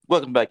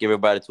Welcome back,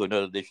 everybody, to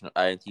another edition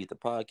of INT the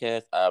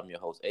podcast. I'm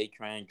your host, A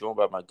Train, joined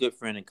by my good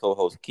friend and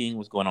co-host King.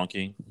 What's going on,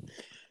 King?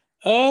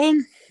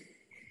 Um,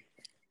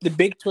 the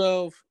Big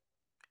 12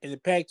 and the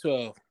Pac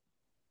 12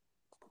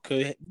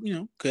 could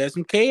have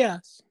some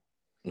chaos.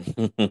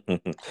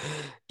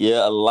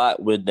 Yeah, a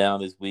lot went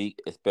down this week,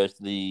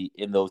 especially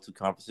in those two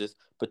conferences,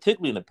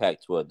 particularly in the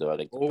Pac-12. Though,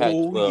 like the Oh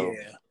Pac-12,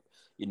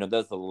 yeah,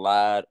 there's a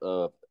lot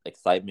of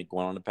excitement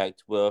going on in the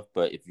Pac-12.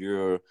 But if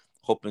you're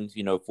hoping,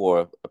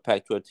 for a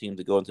Pac-12 team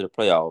to go into the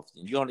playoffs,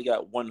 and you only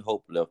got one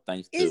hope left,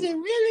 thanks is to it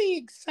really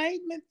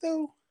excitement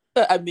though?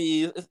 I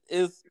mean,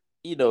 it's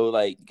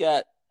like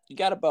you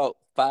got about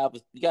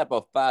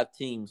five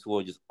teams who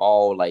are just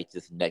all like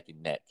just neck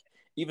and neck.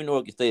 Even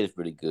Oregon State is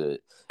pretty good.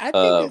 I think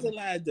there's a Um,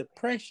 lot of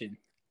depression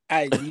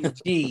at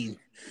Eugene.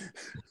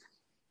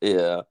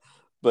 yeah,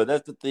 but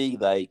that's the thing.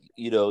 Like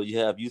you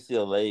have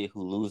UCLA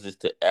who loses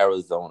to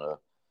Arizona,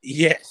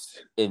 Yes.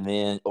 and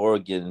then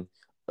Oregon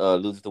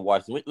loses to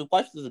Washington.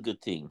 Washington's a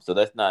good team, so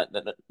that's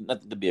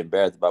nothing to be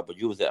embarrassed about. But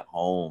you was at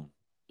home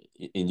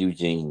in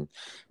Eugene.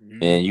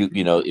 And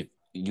if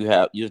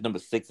you're number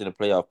six in the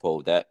playoff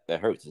poll, that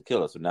hurts to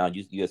kill us. So now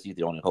USC is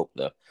the only hope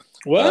left.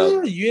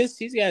 Well,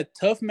 USC's got a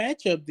tough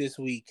matchup this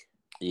week.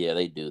 Yeah,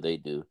 they do, they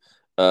do.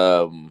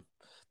 Um,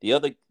 the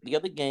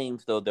other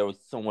games though that was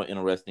somewhat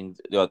interesting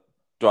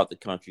throughout the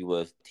country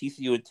was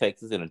TCU and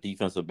Texas in a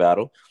defensive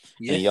battle,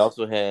 and you Yes.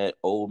 also had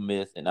Ole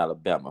Miss and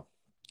Alabama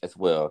as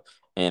well.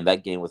 And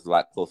that game was a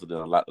lot closer than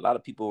a lot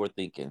of people were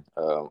thinking.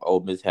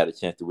 Ole Miss had a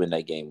chance to win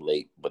that game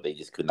late, but they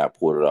just could not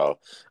pull it off.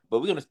 But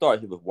we're gonna start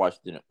here with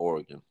Washington and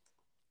Oregon.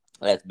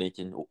 As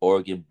mentioned,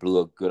 Oregon blew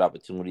a good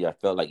opportunity. I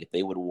felt like if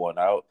they would have won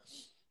out,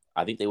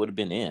 I think they would have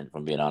been in.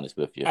 From being honest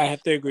with you, I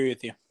have to agree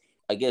with you.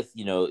 I guess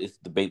it's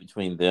a debate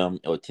between them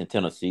or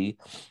Tennessee,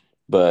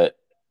 but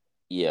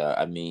yeah,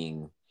 I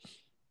mean,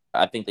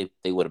 I think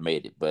they would have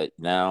made it, but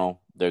now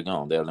they're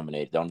gone. They're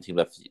eliminated. The only team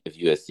left is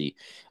USC.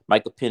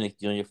 Michael Penix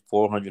Jr.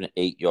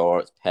 408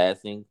 yards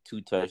passing,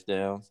 2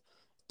 touchdowns,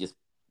 just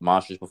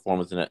monstrous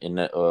performance in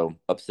that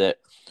upset.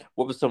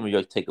 What were some of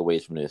your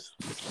takeaways from this?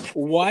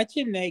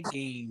 Watching that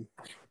game,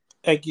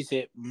 like you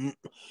said,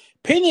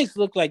 Penix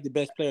looked like the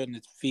best player in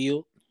this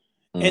field,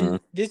 Mm-hmm. and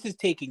this is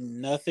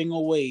taking nothing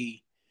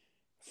away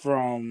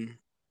from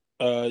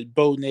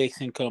Bo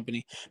Nix and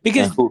company And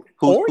because whose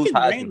Oregon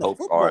Heisman ran the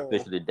hopes are football.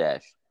 officially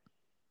dashed?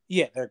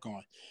 Yeah, they're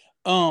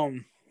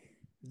gone.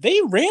 They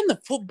ran the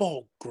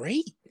football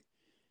great.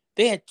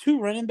 They had two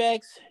running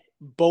backs,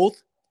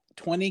 both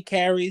 20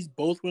 carries,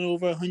 both went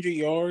over 100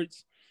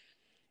 yards,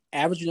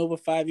 averaging over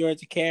 5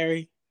 yards a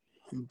carry.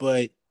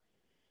 But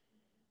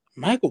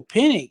Michael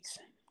Penix,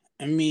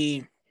 I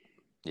mean,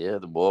 Yeah,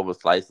 the ball was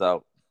sliced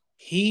out.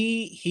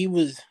 he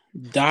was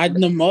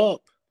dotting them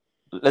up.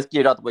 Let's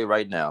get it out the way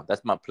right now.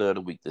 That's my player of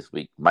the week this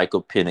week,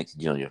 Michael Penix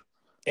Jr.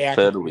 Hey, I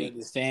Player of the completely week.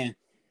 understand.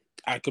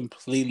 I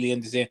completely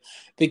understand.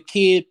 The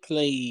kid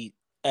played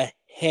a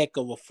heck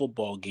of a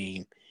football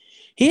game.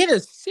 He had a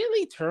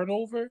silly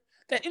turnover.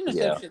 That Yeah.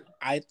 interception,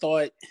 I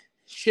thought,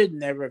 should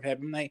never have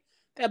happened. Like,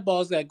 that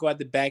ball's got to go out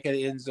the back of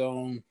the end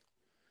zone,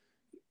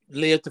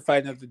 live to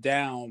fight another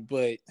down.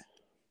 But,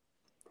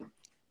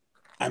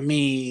 I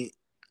mean,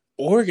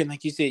 Oregon,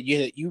 like you said,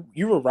 you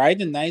were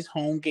riding a nice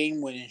home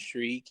game winning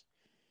streak,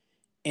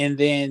 and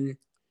then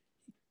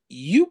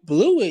you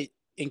blew it,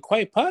 and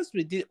quite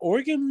possibly did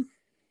Oregon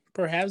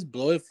perhaps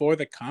blow it for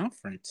the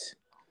conference.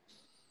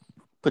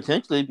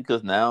 Potentially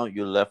because now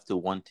you're left to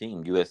one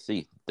team,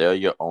 USC. They're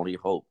your only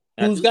hope.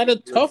 And I Who's do got a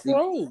think tough USC.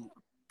 road.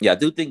 Yeah, I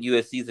do think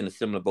USC is in a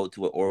similar boat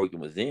to what Oregon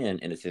was in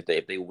the sense that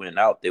if they win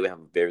out, they would have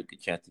a very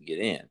good chance to get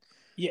in. I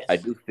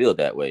Yes. do feel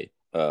that way.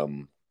 They have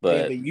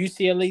But a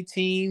UCLA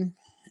team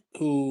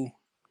who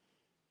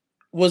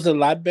was a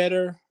lot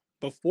better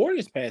before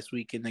this past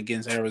weekend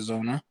against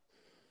Arizona.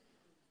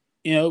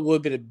 It would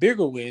have been a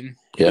bigger win.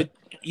 yeah, But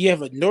you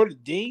have a Notre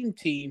Dame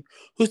team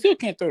who still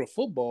can't throw the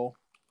football.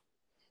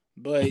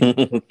 But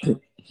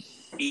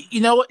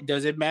you know what?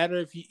 Does it matter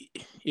if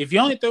you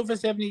only throw for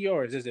 70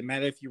 yards? Does it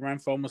matter if you run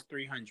for almost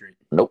 300?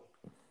 nope.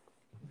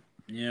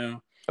 Yeah.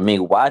 I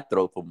mean, why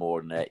throw for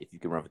more than that if you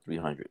can run for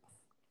 300?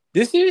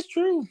 This is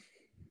true.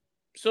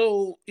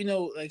 So,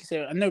 like I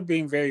said, I know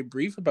being very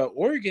brief about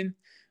Oregon,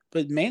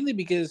 but mainly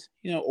because,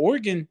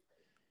 Oregon,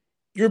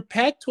 your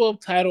Pac 12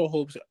 title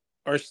hopes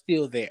are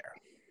still there.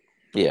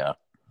 Yeah,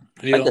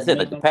 You like I know, said, make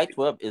like the no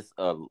Pac-12 is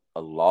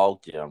a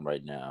log jam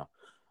right now.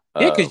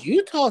 Yeah, because Um,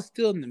 Utah's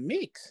still in the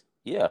mix.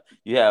 yeah,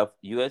 you have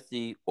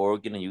USC,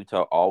 Oregon, and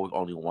Utah all with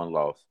only one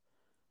loss.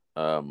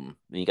 Then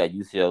you got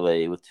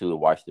UCLA with two and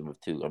Washington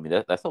with two. I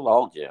mean, that's a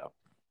log jam.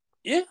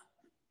 Yeah.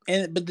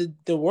 But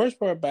the worst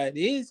part about it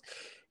is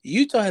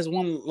Utah has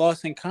one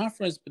loss in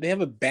conference, but they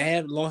have a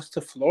bad loss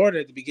to Florida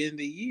at the beginning of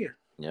the year.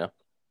 Yeah.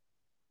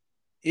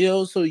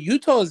 So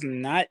Utah is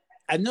not.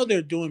 I know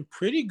they're doing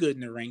pretty good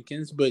in the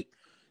rankings, but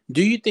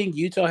do you think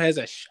Utah has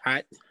a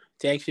shot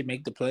to actually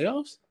make the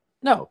playoffs?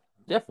 No,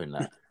 definitely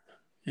not.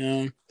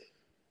 Um,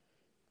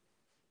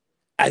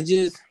 I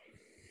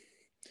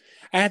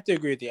I have to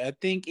agree with you. I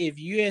think if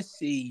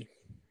USC,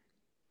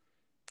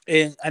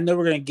 and I know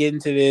we're gonna get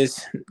into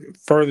this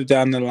further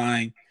down the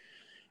line,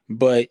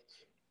 but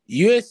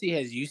USC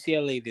has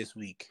UCLA this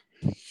week.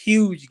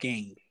 Huge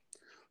game,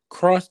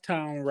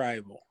 crosstown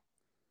rival,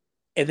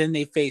 and then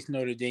they face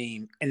Notre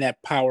Dame in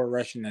that power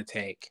rushing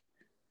attack.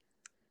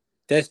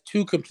 That's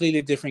two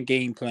completely different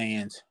game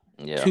plans,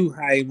 Yeah. two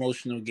high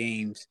emotional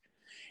games.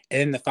 And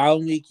then the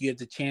following week, you have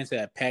the chance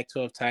at a Pac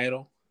 12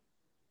 title.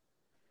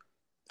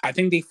 I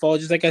think they fall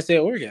just like I said,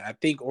 Oregon. I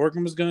think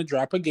Oregon was going to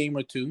drop a game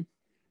or two.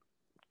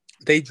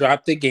 They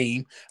dropped the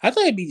game. I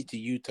thought they beat it to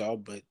Utah,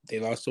 but they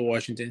lost to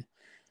Washington.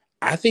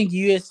 I think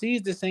USC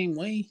is the same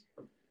way.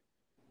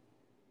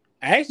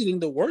 I actually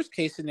think the worst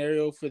case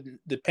scenario for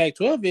the Pac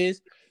 12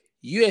 is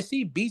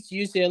USC beats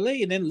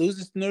UCLA and then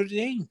loses to Notre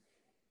Dame.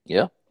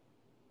 Yeah.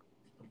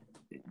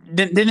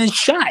 Then it's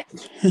shot.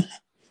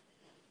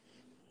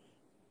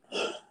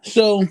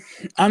 So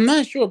I'm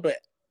not sure, but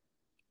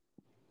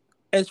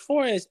as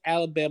far as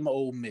Alabama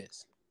Ole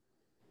Miss,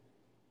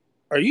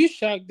 are you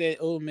shocked that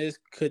Ole Miss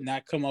could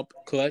not come up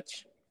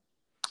clutch?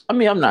 I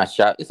mean, I'm not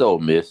shocked. It's Ole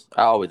Miss.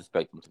 I always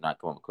expect them to not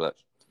come up clutch.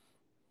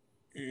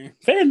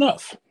 Fair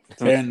enough.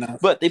 Fair enough.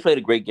 But they played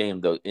a great game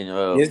though,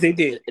 and Yes, they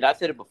did. and I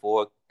said it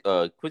before.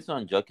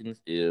 Quinton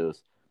Judkins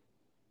is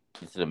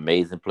an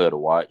amazing player to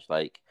watch.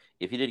 Like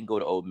if he didn't go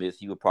to Ole Miss,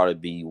 he would probably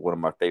be one of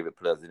my favorite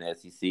players in the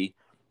SEC.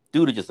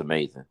 Dude is just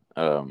amazing.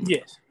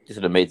 Yes. Just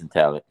an amazing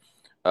talent.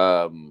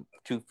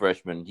 True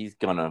freshman. He's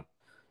gonna,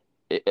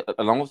 as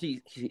long as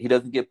he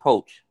doesn't get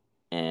poached,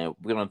 and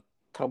we're gonna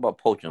talk about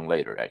poaching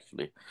later,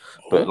 actually.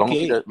 But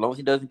Okay. as long as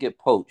he doesn't get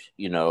poached,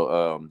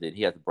 then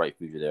he has a bright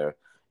future there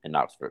in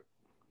Oxford.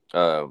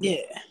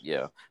 Yeah.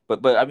 Yeah,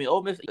 but I mean,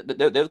 Ole Miss,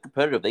 they're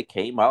competitive. They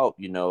came out,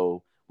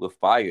 with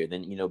fire.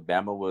 Then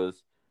Bama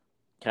was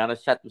kind of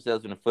shot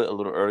themselves in the foot a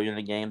little earlier in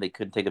the game. They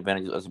couldn't take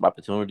advantage of some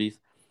opportunities.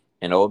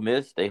 And Ole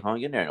Miss, they hung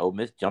in there, and Ole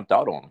Miss jumped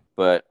out on them.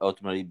 But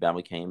ultimately,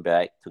 Bama came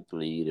back, took the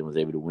lead, and was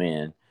able to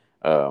win.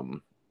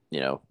 Um,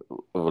 with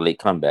a late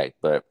comeback.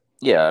 But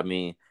yeah, I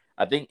mean,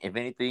 I think if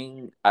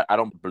anything, I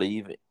don't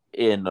believe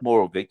in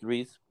moral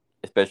victories,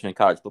 especially in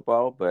college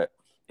football. But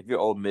if you're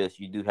Ole Miss,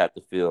 you do have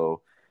to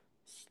feel,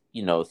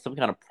 some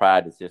kind of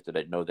pride and sister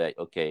that know that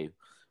okay,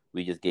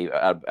 we just gave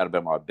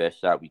Alabama our best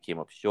shot. We came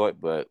up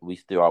short, but we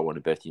still are one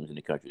of the best teams in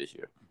the country this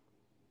year.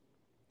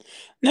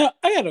 Now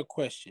I got a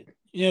question.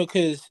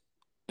 Because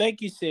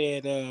like you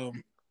said,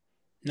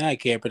 now I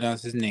can't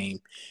pronounce his name.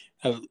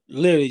 I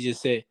literally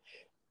just said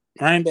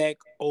running back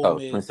Ole Oh,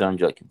 Miss Quincy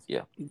Judkins,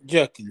 yeah,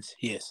 Judkins.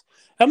 Yes.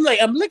 I'm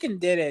looking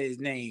dead at his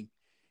name.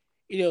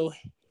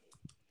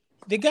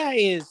 The guy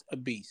is a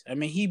beast. I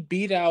mean, he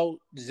beat out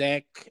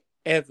Zach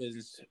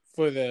Evans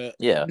for the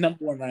yeah,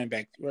 number one running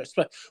back, which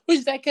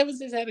Zach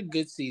Evans has had a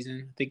good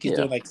season. I think he's yeah.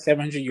 doing like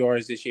 700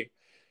 yards this year.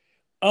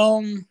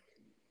 Um,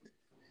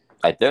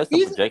 Like there's some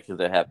he's projections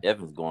that have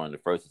Evans going in the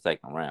first and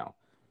second round.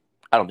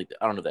 I don't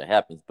know if that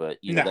happens, but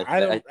no, I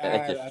don't.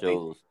 that just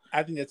shows.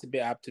 I think that's a bit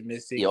Yeah,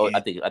 optimistic. And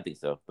I think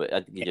so, but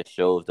I think it just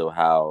shows though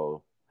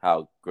how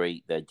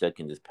great that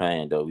Judkins is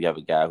playing. Though we have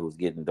a guy who's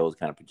getting those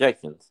kind of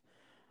projections,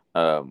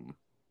 um,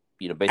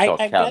 based off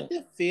I got talent.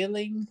 the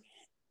feeling,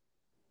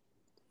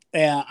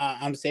 and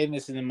I'm saying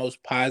this in the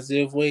most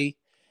positive way.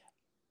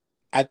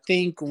 I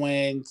think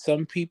when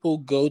some people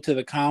go to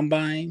the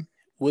combine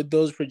with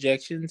those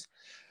projections,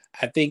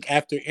 I think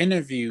after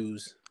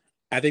interviews,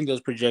 I think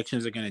those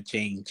projections are going to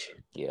change.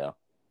 Yeah,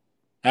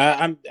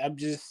 I'm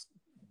just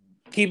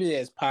keeping it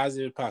as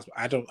positive as possible.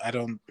 I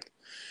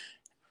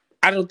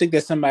don't think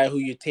that's somebody who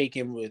you're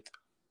taking with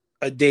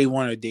a day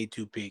one or day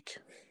two pick.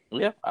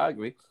 yeah, I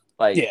agree.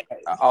 Like Yeah,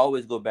 I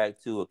always go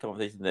back to a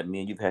conversation that me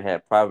and you've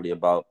had privately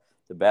about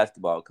the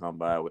basketball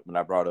combine when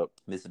I brought up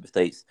Mississippi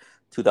State's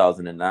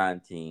 2009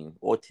 team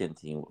or 10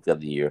 team the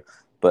other year,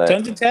 but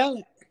tons of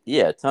talent.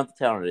 yeah, tons of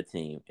talent on the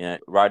team. And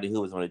Rodney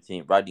Hood was on the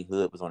team. Rodney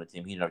Hood was on the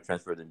team. He never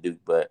transferred to Duke.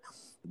 But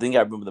the thing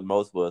I remember the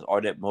most was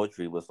Arnett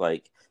Moultrie was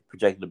like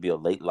projected to be a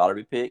late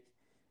lottery pick.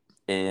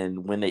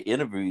 And when they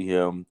interviewed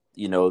him,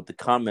 the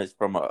comments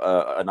from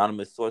a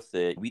anonymous source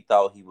said we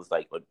thought he was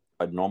like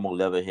a normal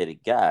level-headed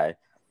guy,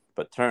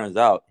 but turns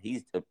out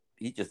he's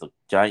just a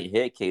giant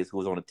head case who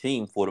was on a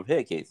team full of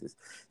head cases.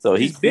 So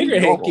he He's seemed bigger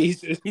head normal.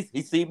 cases.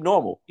 He seemed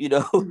normal,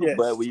 but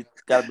Yes. when you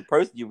got the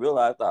person, you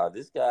realize,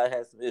 this guy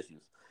has some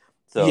issues.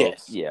 So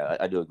Yes. yeah,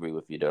 I do agree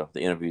with you though.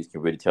 The interviews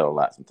can really tell a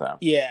lot sometimes.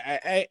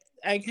 Yeah,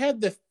 I have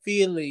the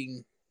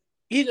feeling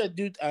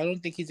dude. I don't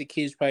think he's a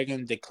kid who's probably going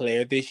to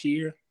declare this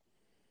year.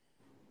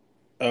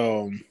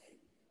 Um,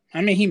 I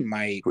mean he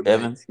might, Who, but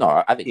Evans?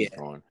 No, I think yeah. he's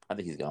gone. I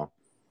think he's gone.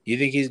 You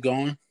think he's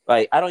going?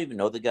 Like I don't even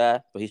know the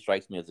guy, but he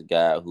strikes me as a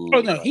guy Oh who no,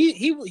 like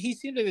he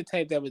seemed like the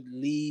type that would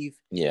leave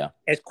yeah.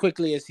 as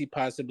quickly as he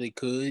possibly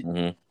could.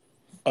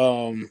 Mm-hmm.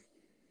 Um,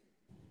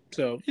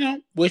 so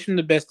wish him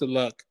the best of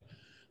luck.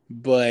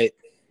 But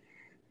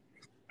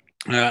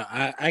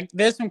I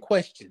there's some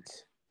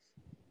questions.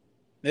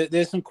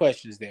 There's some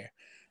questions there.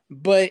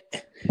 But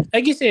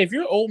like you said, if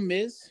you're Ole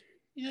Miss,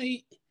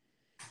 you're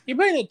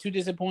probably not too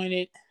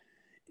disappointed.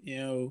 You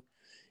know,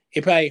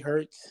 it probably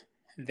hurts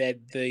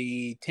that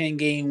the 10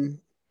 game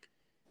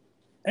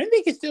I think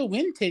they can still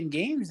win 10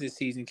 games this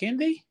season, can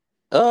they?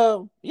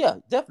 Yeah,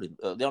 definitely.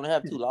 They only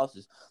have two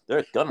losses.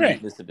 They're gonna beat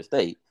Right. Mississippi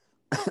State.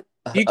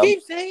 You I'm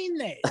keep saying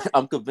that.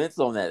 I'm convinced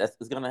on that. That's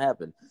it's gonna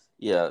happen.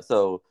 Yeah.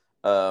 So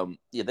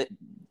yeah,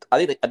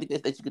 I think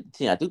they should get the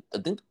team. I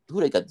think who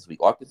they got this week?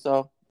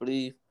 Arkansas, I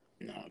believe.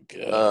 Oh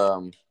God.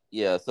 Um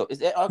yeah. So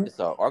it's at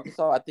Arkansas.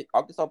 Arkansas. I think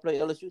Arkansas play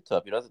LSU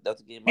tough.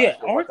 That's a game I Yeah,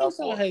 should watch out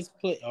Arkansas for. has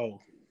played. Oh,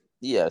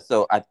 Yeah.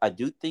 So I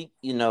do think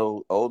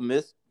Ole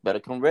Miss better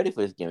come ready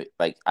for this game.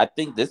 Like I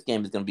think this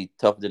game is gonna be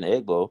tougher than the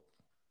Egg Bowl.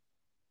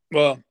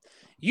 well,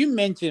 you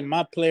mentioned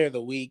my player of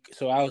the week,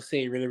 so I'll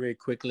say it really, really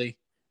quickly.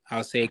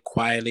 I'll say it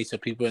quietly so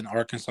people in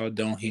Arkansas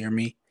don't hear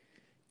me.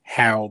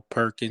 Hal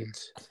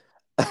Perkins.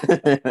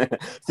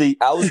 See,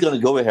 I was gonna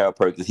go with Harold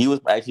Perkins. He was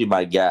actually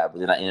my guy, but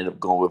then I ended up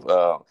going with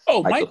Oh,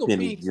 Michael Michael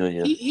Penix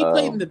Penix. Jr. He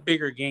played in the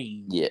bigger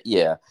game. Yeah,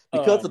 yeah,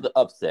 because of the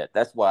upset.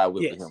 That's why I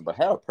went with Yes. him. But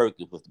Harold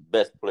Perkins was the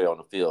best player on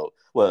the field.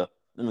 Well,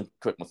 let me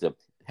correct myself.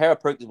 Harold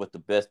Perkins was the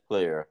best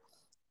player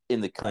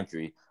in the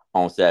country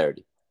on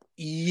Saturday.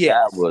 That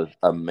Yes. was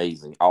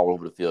amazing, all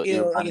over the field. It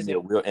Like I reminded me said,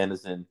 of Will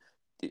Anderson,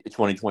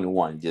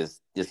 2021,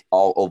 just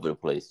all over the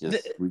place,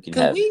 just wreaking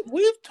because havoc.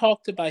 we've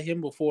talked about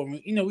him before.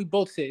 We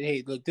both said,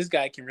 "Hey, look, this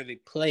guy can really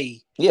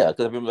play." Yeah,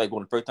 because I remember like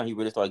when the first time he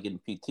really started getting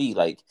PT,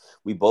 like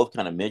we both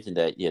kind of mentioned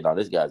that. Yeah, no,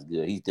 this guy's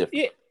good. He's different.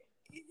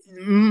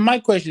 Yeah. My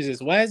question is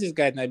this: why has this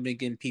guy not been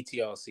getting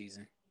PT all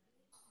season?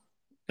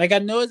 Like I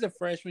know as a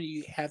freshman,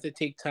 you have to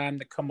take time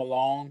to come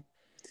along,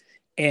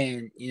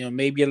 and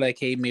maybe you're like,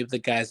 hey, maybe the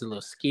guy's a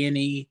little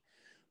skinny.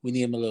 We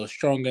need him a little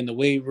stronger in the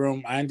weight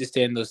room. I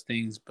understand those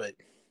things, but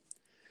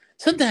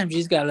sometimes you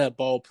just gotta let a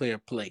ball player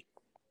play.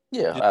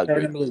 Yeah, Just I turn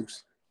agree. him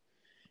loose.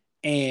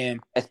 And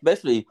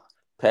Especially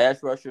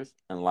pass rushers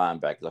and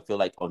linebackers. I feel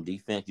like on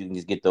defense you can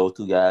just get those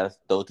two guys,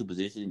 those two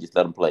positions, and just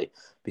let them play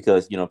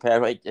because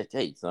pass right.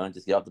 Hey, son,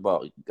 just get off the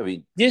ball. I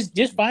mean,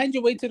 just find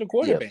your way to the yeah,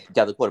 quarterback.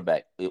 got the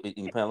quarterback. You play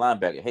a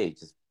linebacker. Hey,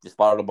 just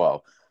follow the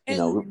ball. And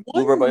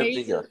We'll worry about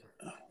everything else.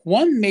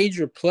 one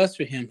major plus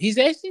for him, he's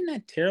actually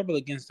not terrible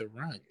against the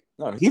run.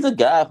 No, he's a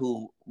guy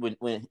who,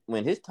 when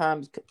his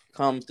time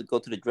comes to go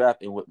to the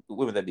draft, and when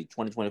would that be?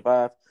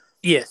 2025.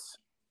 Yes.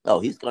 Oh,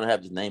 he's gonna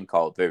have his name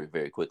called very,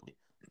 very quickly.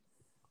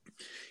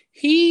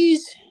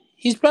 He's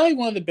he's probably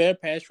one of the better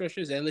pass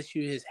rushers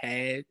LSU has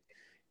had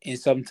in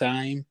some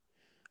time.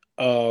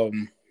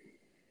 Um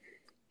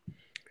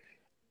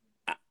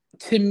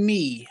to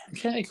me, I'm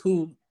trying to think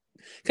who.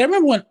 Cause I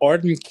remember when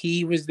Arden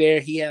Key was there,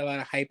 he had a lot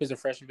of hype as a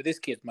freshman, but this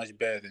kid's much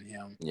better than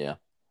him. Yeah.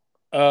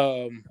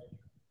 Um,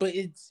 but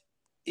it's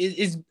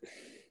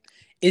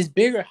it's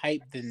bigger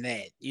hype than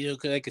that,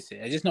 Because like I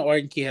said, I just know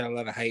Arden Key had a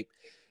lot of hype,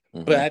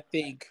 but Hmm. I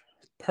think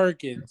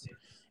Perkins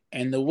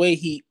and the way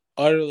he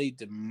utterly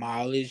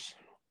demolished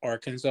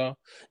Arkansas.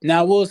 Now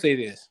I will say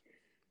this,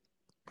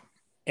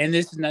 and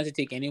this is not to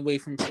take any away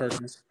from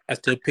Perkins. I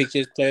still picture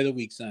his player of the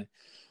week, son.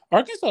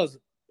 Arkansas's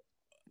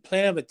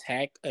plan of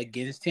attack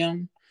against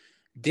him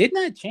did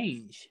not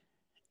change.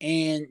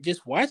 And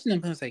just watching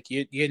him, I was like,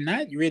 you're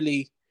not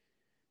really.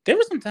 There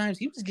were some times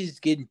he was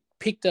just getting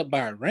picked up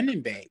by a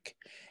running back,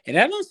 and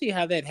I don't see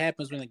how that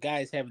happens when a guy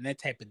is having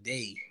that type of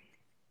day.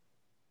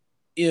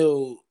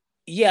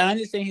 Yeah, I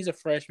understand he's a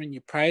freshman.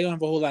 You probably don't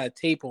have a whole lot of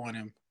tape on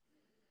him,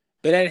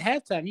 but at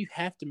halftime, you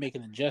have to make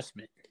an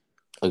adjustment.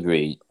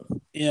 Agreed.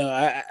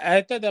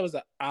 I thought that was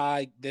a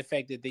odd the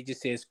fact that they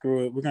just said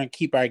screw it, we're gonna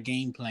keep our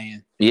game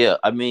plan. Yeah,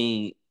 I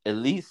mean, at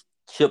least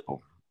chip them,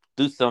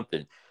 do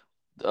something.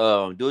 Do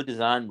a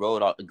design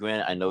road out.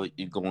 Granted, I know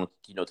you're going,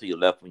 to your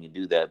left when you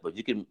do that, but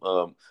you can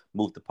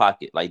move the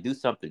pocket. Like, do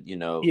something.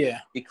 Yeah.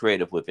 Be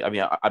creative with it. I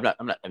mean, I'm not.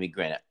 I'm not. I mean,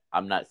 granted,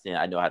 I'm not saying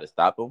I know how to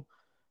stop them,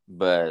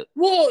 but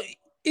Well,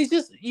 it's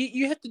just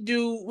you have to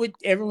do what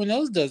everyone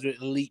else does with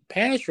elite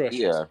pass rushers.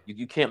 yeah,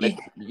 you can't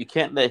You,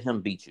 let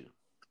him beat you.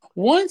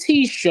 once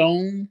he's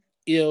shown,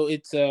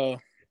 it's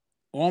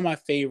one of my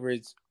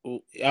favorites.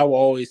 I will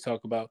always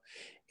talk about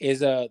is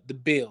the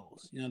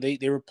Bills.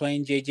 They were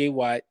playing J.J.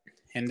 Watt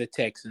and the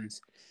Texans,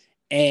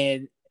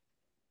 and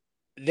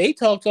they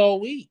talked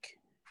all week.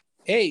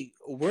 Hey,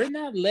 we're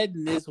not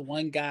letting this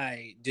one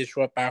guy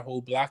disrupt our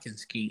whole blocking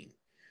scheme.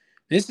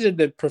 This is at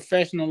the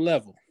professional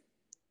level.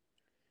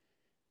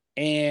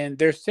 And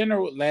their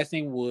center, last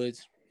name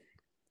Woods,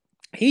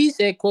 he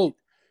said, "quote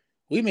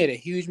We made a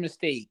huge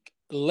mistake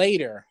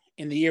later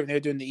in the year when they were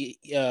doing the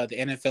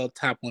NFL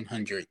Top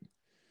 100."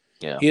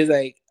 Yeah. He was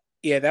like,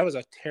 "Yeah, that was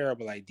a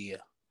terrible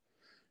idea.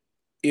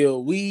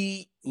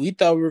 We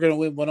thought we were gonna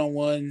win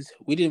 1-on-ones.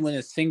 We didn't win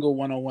a single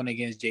 1-on-one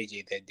against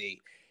JJ that day.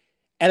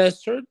 At a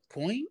certain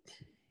point,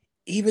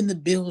 even the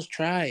Bills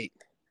tried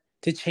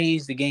to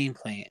change the game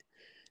plan.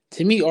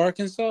 To me,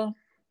 Arkansas,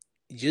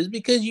 just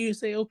because you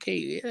say,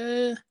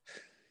 okay,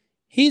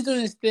 he's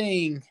doing his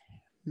thing,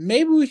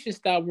 maybe we should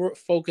stop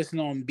focusing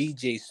on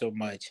BJ so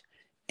much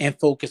and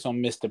focus on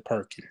Mr.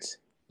 Perkins."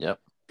 Yep.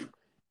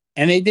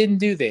 And they didn't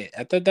do that.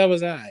 I thought that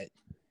was odd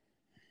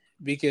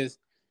because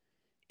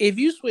if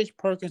you switch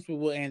Perkins with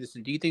Will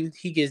Anderson, do you think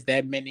he gets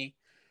that many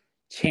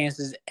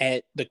chances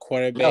at the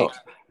quarterback? No,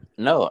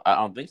 no, I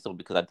don't think so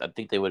because I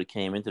think they would have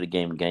came into the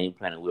game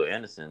planning Will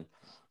Anderson,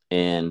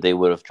 and they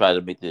would have tried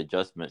to make the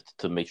adjustments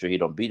to make sure he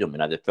don't beat him.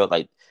 And I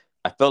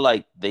felt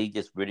like they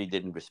just really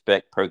didn't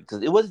respect Perkins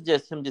because it wasn't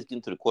just him just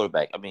getting to the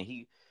quarterback. I mean,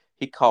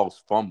 he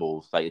caused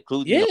fumbles, like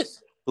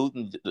Yes.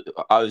 including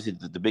obviously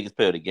the biggest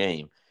player of the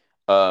game.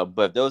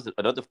 But there was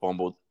another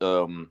fumble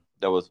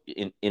that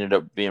ended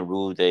up being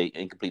ruled a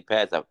incomplete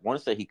pass. I want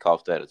to say he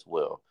caused that as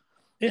well.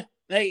 Yeah.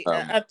 Like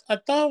Um, I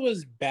thought it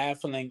was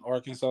baffling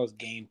Arkansas's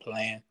game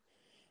plan.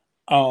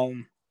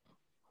 Um,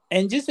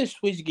 and just to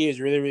switch gears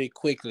really, really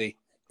quickly,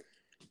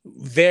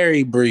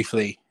 very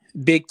briefly,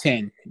 Big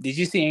Ten. Did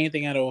you see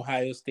anything out of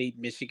Ohio State,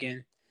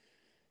 Michigan?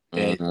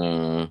 That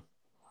mm,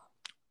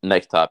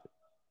 Next topic.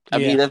 I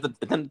mean, yeah, that's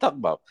the thing to talk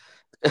about.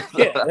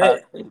 yeah.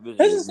 Let's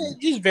just say,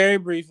 just very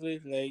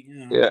briefly,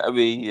 Yeah, I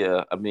mean,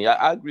 yeah, I mean,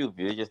 I agree with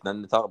you. It's just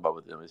nothing to talk about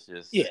with them. It's yeah.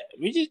 just,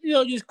 We just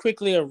just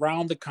quickly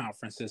around the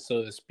conferences,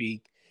 so to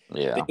speak. The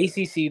yeah,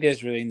 ACC,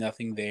 there's really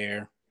nothing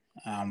there.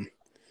 Um,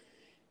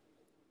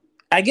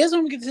 I guess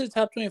when we get to the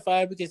top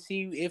 25, we can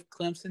see if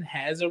Clemson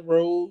has a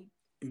road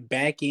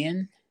back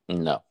in.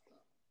 no.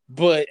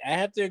 But I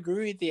have to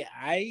agree with you.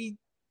 I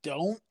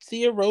don't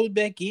see a road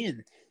back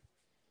in.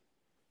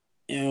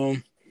 You know,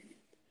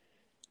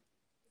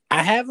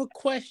 I have a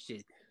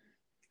question.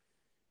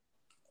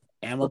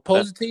 And I'm gonna What's that?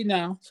 pose it to you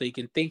now, so you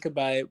can think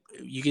about it.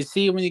 You can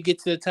see it when you get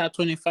to the top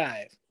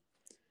 25.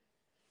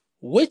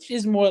 Which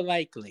is more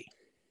likely?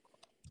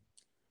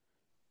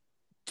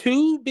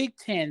 Two Big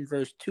Ten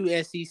versus two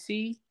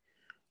SEC,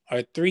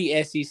 or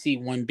three SEC,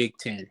 one Big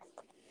Ten?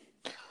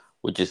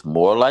 Which is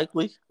more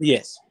likely?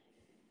 Yes.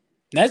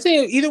 Not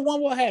saying either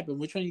one will happen.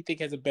 Which one do you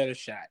think has a better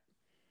shot?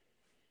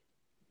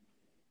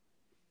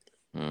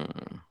 Hmm.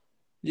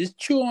 Just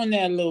chew on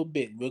that a little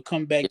bit. We'll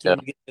come back to Yeah, when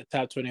we get to the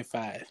top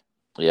 25.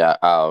 yeah.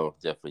 I'll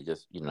definitely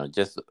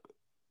just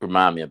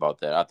remind me about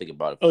that. I'll think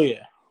about it for Oh, sure.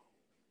 yeah.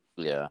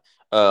 Yeah.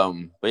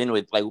 But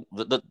anyway, like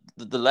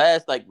the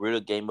last like real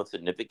game of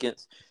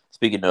significance.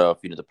 Speaking of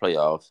the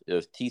playoffs, it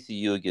was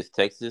TCU against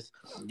Texas.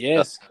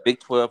 Yes. Big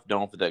 12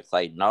 known for the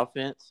exciting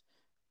offense.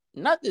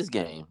 Not this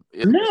game,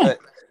 No. but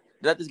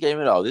not this game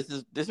at all.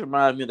 This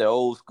reminds me of the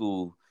old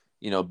school,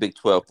 Big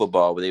 12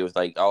 football where they was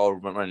like all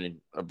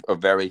running a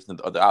variation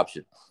of the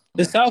option.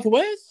 The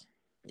Southwest?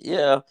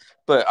 Yeah,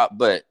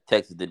 but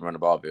Texas didn't run the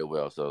ball very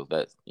well, so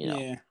that's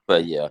Yeah.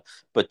 But yeah,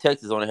 but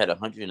Texas only had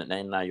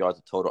 199 yards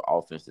of total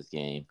offense this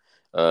game.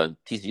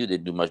 TCU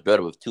didn't do much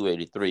better with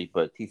 283,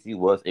 but TCU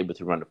was able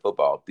to run the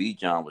football. B.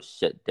 John was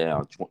shut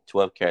down,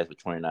 12 carries for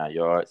 29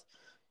 yards.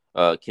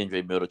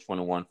 Kendra Miller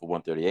 21 for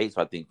 138.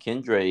 So I think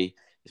Kendra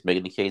is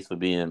making the case for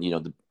being,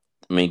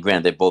 I mean,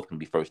 granted, they both can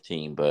be first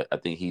team, but I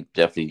think he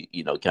definitely,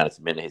 kind of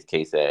cemented his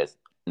case as,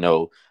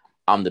 no,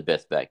 I'm the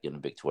best back in the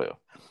Big 12.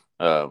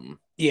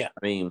 Yeah.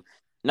 I mean,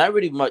 not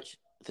really much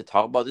to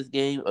talk about this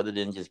game other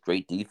than just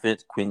great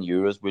defense. Quinn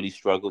Ewers really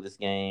struggled this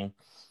game.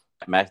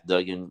 Max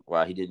Duggan,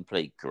 while he didn't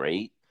play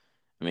great,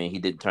 I mean, he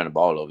didn't turn the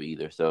ball over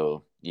either.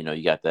 So,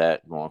 you got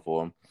that going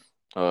for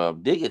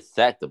him. Did get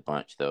sacked a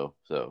bunch, though.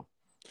 So,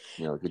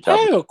 good I job.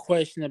 have a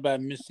question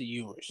about Mr.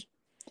 Ewers.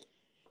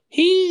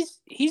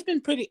 He's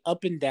been pretty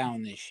up and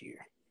down this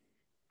year.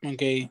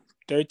 Okay.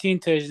 13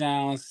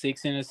 touchdowns,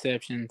 6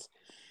 interceptions.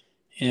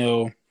 You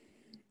know,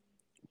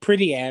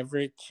 pretty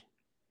average.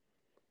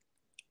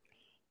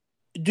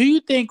 Do you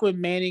think when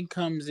Manning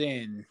comes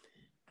in,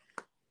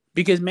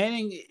 because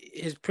Manning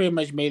has pretty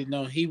much made it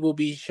known he will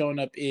be showing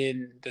up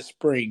in the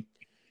spring,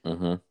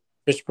 Mm-hmm.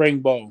 the spring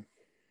ball.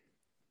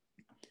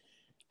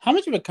 How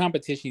much of a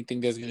competition do you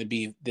think there's going to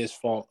be this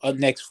fall,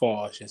 next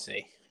fall, I should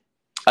say?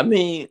 I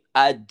mean,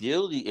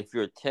 ideally, if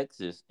you're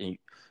Texas and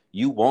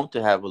you want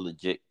to have a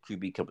legit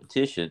QB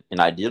competition, and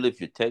ideally,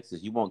 if you're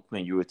Texas, you want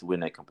Quinn Ewers to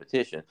win that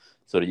competition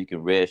so that you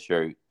can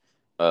redshirt.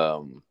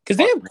 Because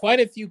they have quite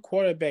a few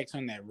quarterbacks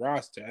on that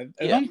roster.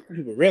 I Yeah, don't think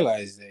people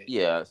realize that.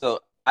 yeah. So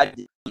I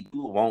do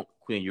want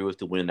Quinn Ewers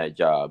to win that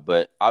job,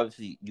 but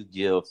obviously, you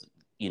give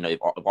if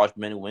Arch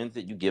Manning wins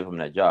it, you give him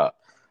that job.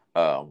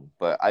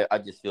 But I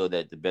just feel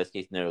that the best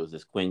case scenario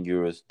is Quinn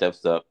Ewers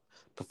steps up,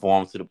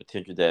 performs to the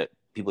potential that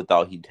people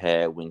thought he'd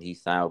had when he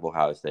signed with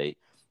Ohio State,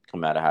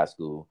 come out of high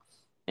school,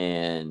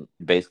 and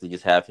basically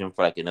just have him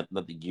for like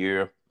another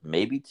year,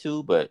 maybe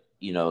two, but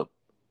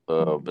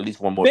at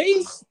least one more.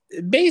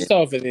 Based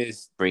off of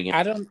this, Bring in.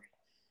 I don't.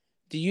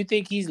 Do you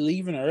think he's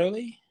leaving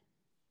early?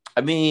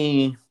 I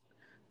mean,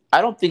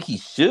 I don't think he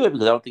should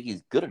because I don't think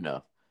he's good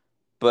enough.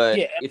 But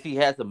Yeah, if he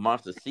has a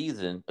monster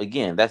season,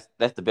 again, that's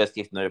the best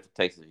case scenario for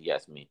Texas, if you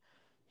ask me.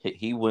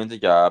 He wins the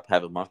job,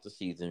 have a monster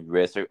season,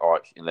 redshirt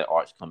Arch, and let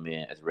Arch come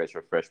in as a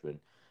redshirt freshman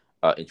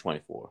in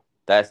 24.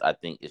 That's, I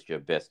think, is your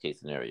best case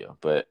scenario.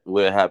 But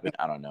will it happen?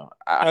 I don't know.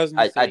 I, I was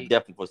gonna I, I say.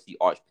 definitely foresee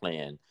Arch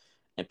playing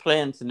and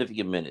playing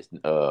significant minutes.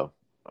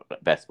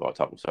 Basketball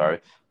talk. I'm sorry,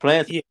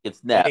 playing Yeah, significant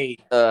snaps.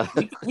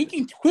 hey, we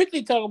can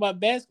quickly talk about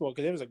basketball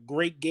because there was a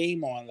great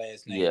game on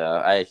last night. Yeah,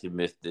 I actually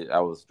missed it.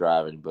 I was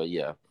driving, but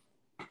yeah,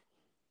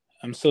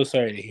 I'm so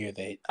sorry to hear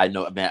that. I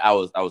know, man. I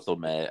was so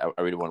mad.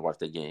 I really want to watch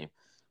that game.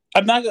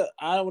 I'm not gonna.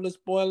 I don't want to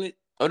spoil it.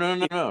 Oh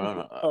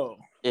no. Oh,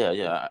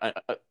 Yeah.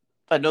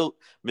 I know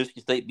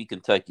Michigan State beat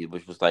Kentucky,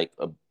 which was like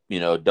a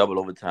double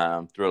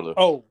overtime thriller.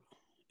 oh,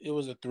 it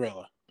was a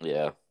thriller.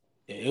 Yeah,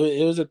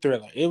 It was a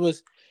thriller. It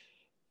was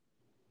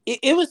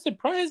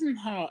surprising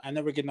how I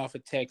never getting off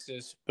of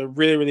Texas, but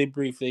really, really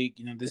briefly,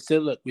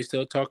 we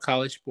still talk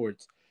college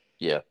sports.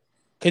 yeah,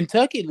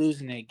 Kentucky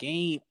losing that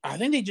game, I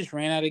think they just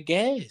ran out of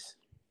gas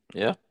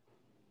yeah.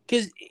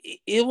 because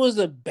it was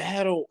a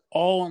battle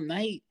all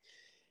night.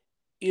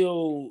 You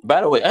know,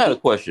 By the way, I had a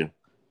question.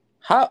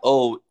 How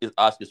old is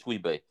Oscar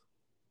Sweetbay?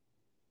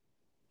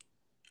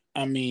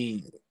 I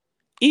mean,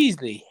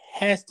 easily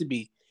has to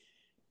be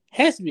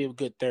a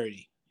good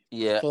 30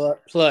 Yeah,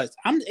 plus.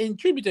 I'm in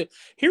tribute to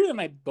here am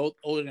I both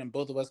older than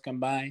both of us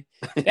combined.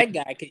 That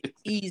guy could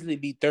easily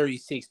be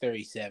 36,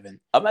 37.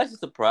 I'm actually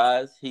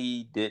surprised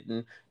he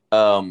didn't,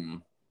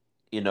 um,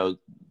 you know,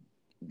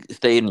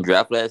 stay in the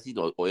draft last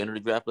season or enter the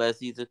draft last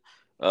season.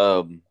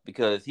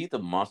 Because he's a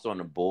monster on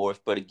the boards.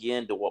 But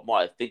again, the more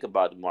I think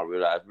about it, the more I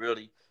realize,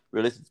 really,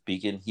 realistically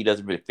speaking, he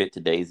doesn't really fit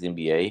today's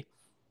NBA.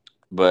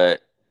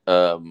 But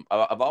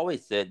I've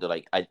always said that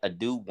I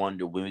do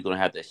wonder when we're gonna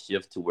have that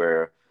shift to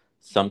where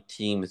some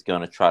team is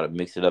gonna try to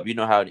mix it up. You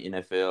know how in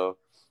the NFL,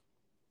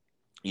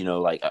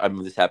 like I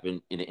remember this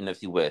happened in the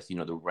NFC West.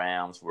 The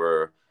Rams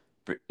were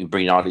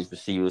bringing all these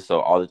receivers, so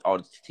all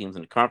the teams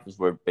in the conference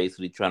were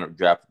basically trying to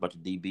draft a bunch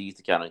of DBs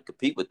to kind of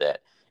compete with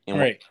that. And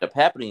what Right. ended up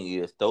happening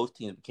is those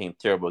teams became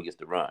terrible against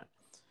the run.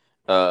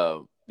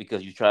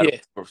 Because you try to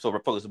Yes. so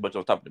focus a bunch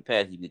on top of the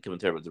pass, you become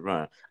terrible to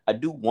run. I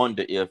do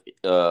wonder if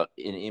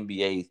in the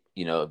NBA,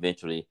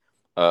 eventually,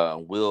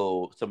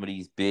 will some of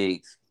these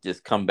bigs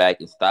just come back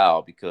in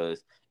style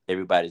because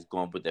everybody's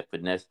going with that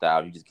finesse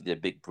style. You just get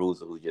that big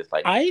bruiser who's just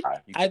like, I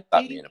you I can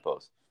stop me in think the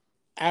post.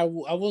 I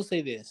will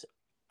say this.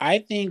 I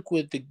think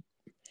with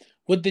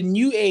the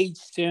new age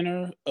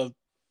center of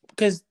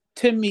because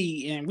to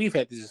me, and we've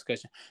had this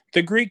discussion,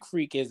 the Greek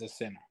freak is a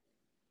center.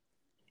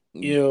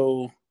 You Mm,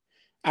 know,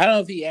 I don't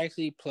know if he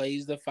actually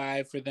plays the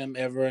five for them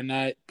ever or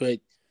not, but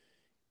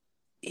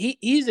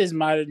he's as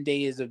modern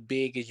day as a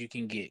big as you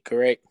can get,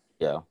 correct?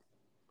 yeah,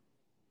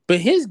 But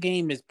his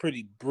game is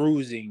pretty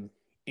bruising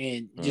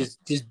and mm,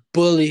 just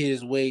bully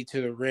his way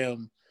to the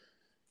rim.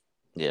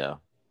 yeah,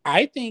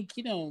 I think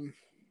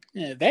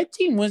if that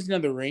team wins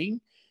another ring,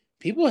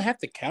 people have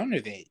to counter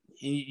that.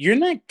 And you're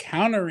not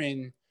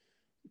countering,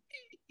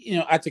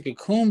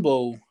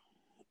 Atakakumbo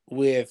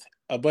with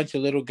a bunch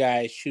of little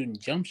guys shooting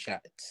jump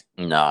shots.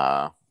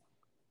 nah,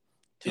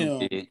 You too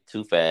know, big,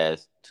 too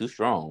fast, too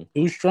strong.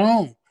 too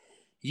strong.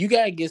 You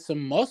gotta get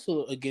some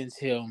muscle against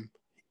him.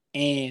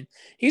 And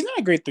he's not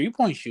a great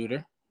 3-point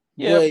shooter,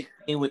 Yeah,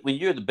 but but when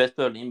you're the best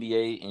player in the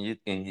NBA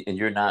and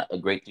you're not a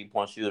great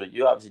 3-point shooter,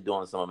 you're obviously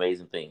doing some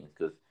amazing things.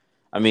 Because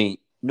I mean,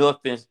 no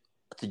offense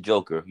to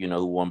Joker,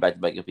 who won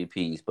back-to-back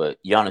MVPs,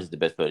 but Giannis is the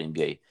best player in the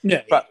NBA.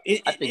 yeah, But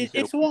I think he should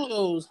it's one of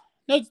those.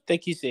 No,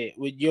 like you said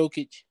with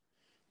Jokic.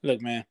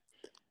 Look, man,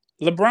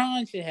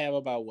 LeBron should have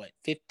about what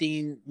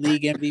 15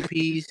 league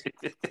MVPs.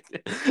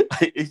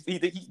 have.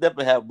 He's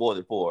definitely have more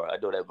than four. I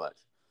know that much.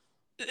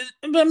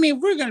 But I mean,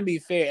 we're gonna be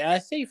fair. I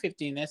say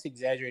 15. That's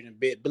exaggerating a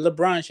bit, but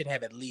LeBron should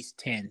have at least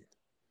 10.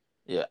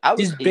 Yeah, I would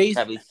Just say he based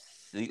have at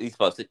least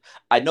about six.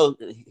 I know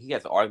he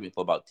has an argument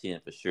for about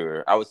 10 for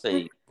sure. I would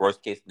say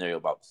worst case scenario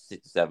about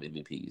 6 to 7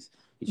 MVPs.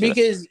 He should have.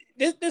 because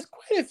there's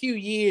quite a few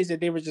years that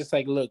they were just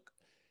like, look,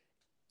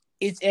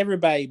 it's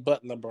everybody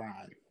but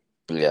LeBron.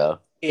 Yeah,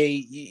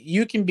 Hey,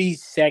 you can be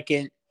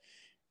second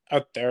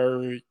or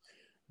third,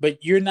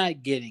 but you're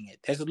not getting it.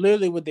 That's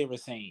literally what they were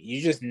saying.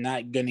 You're just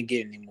not gonna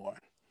get anymore.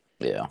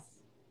 yeah,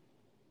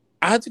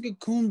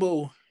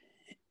 Kumbo,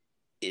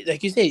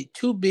 like you said,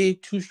 too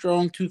big, too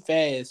strong, too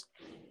fast.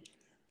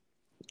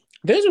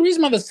 There's a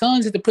reason why the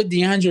Suns had to put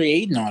DeAndre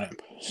Ayton on him.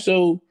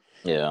 So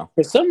yeah.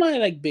 for somebody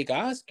like Big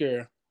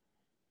Oscar,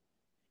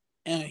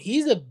 and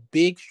he's a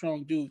big,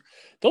 strong dude.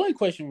 The only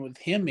question with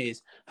him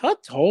is, how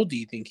tall do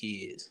you think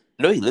he is?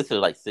 I know he listed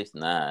like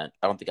 6'9". I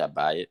don't think I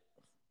buy it.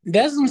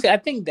 That's what I'm saying. I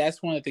think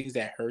that's one of the things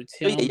that hurts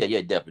Oh, yeah, him.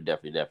 yeah,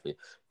 definitely.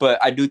 But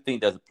I do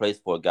think there's a place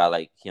for a guy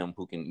like him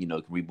who can,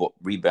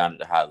 rebound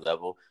at a high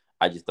level.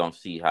 I just don't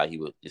see how he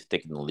would just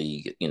stick in the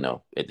league,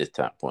 at this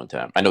point in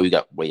time. I know we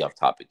got way off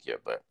topic here,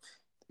 but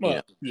you know,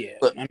 Well, yeah.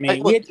 but I like,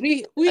 mean, well,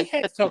 we I had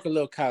to guess, talk a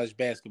little college I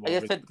basketball.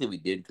 guess technically we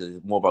did because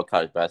it's more about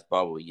college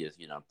basketball. But yes,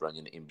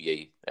 bringing the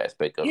NBA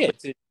aspect of it. Yeah,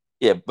 But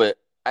yeah, but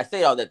I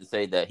say all that to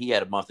say that he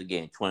had a monster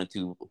game,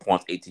 22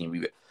 points, 18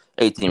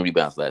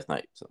 rebounds last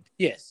night. So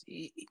yes.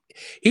 He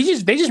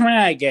just they just ran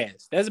out of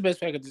gas. That's the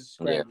best way I could yeah,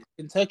 describe it.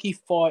 Kentucky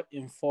fought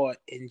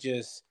and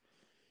just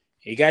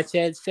it got to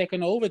that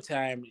second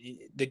overtime.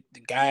 The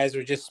guys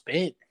were just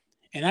spent,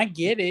 and I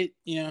get it.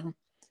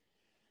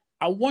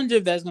 I wonder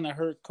if that's going to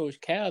hurt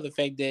Coach Cal. The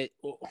fact that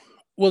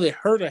will it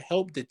hurt or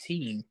help the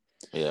team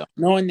yeah,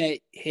 knowing that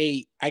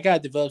hey, I got to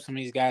develop some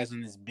of these guys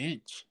on this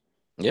bench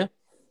yeah.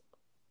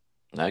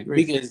 I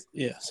agree. because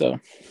yeah. So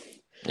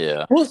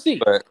Yeah, we'll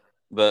see.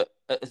 but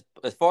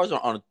as far as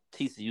on the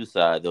TCU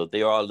side though,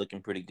 they are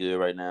looking pretty good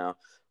right now.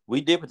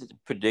 We did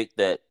predict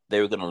that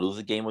they were going to lose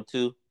a game or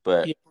two,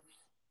 but Yeah.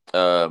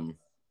 Um,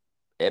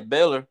 at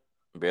Baylor,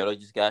 Baylor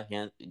just gets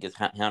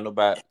handled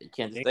by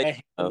Kansas They State. got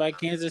handled by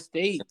Kansas And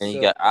State. then you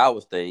So got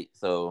Iowa State.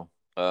 So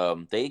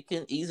they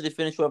can easily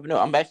finish up. No,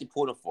 I'm actually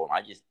pulling for them.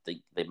 I just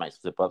think they might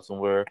slip up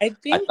somewhere. I I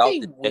think thought they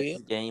the will.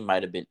 Texas game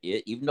might have been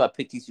it, even though I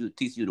picked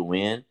TCU to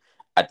win.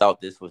 I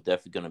thought this was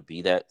definitely going to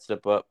be that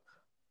slip up.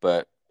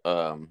 But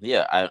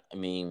yeah, I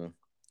mean,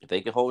 if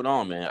they can hold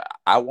on, man,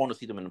 I want to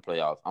see them in the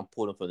playoffs. I'm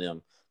pulling for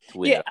them to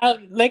win Yeah,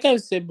 it. like I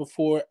said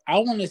before, I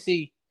want to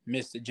see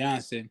Mr.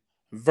 Johnson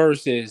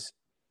versus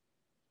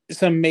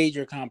some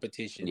major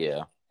competition.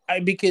 Yeah.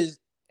 Because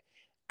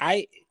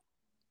I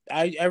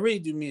I really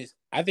do mean this.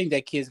 I think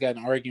that kid's got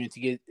an argument to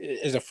get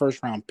as a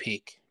first round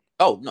pick.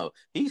 Oh no,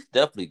 he's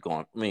definitely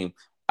going. I mean,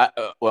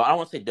 well, I don't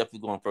want to say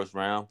definitely going first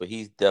round, but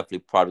he's definitely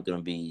probably going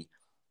to be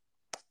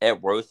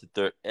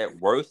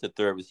the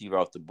third receiver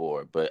off the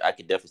board, but I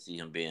could definitely see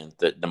him being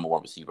the number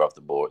one receiver off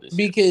the board this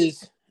year.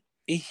 Because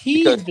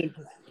he's Because been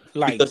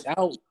lights because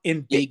out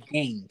in yeah, big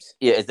games.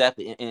 yeah,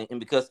 exactly, and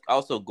because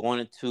also going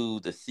into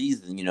the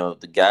season,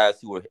 the guys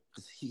who were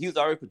he was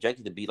already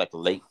projected to be like a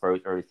late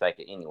first, early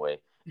second anyway,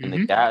 and the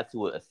Mm-hmm. guys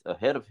who were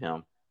ahead of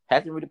him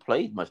hasn't really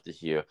played much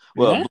this year.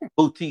 Well, No.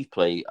 Boutique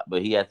played,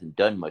 but he hasn't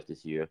done much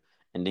this year.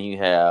 And then you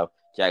have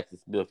Jackson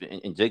Smith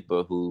and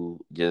Jigba, who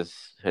just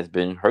has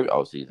been hurt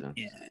all season.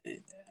 Yeah.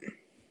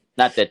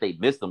 Not that they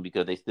missed him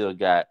because they still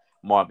got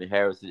Marvin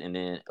Harrison and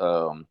then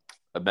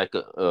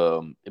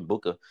Emeka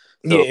Ibuka.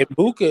 So Yeah.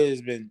 Ibuka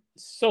has been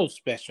so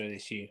special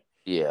this year.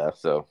 yeah,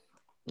 so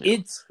yeah.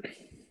 It's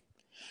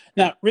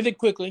now really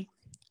quickly.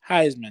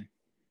 Heisman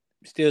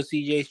still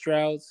C.J.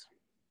 Stroud's.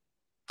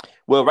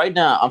 Well, right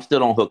now I'm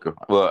still on Hooker.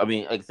 Well, I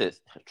mean, like I said,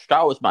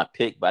 Stroud was my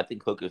pick, but I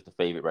think Hooker is the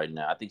favorite right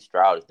now. I think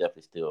Stroud is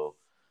definitely still.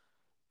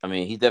 I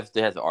mean, he definitely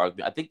still has an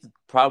argument. I think the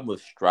problem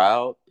with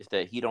Stroud is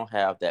that he don't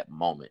have that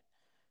moment.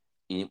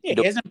 Yeah,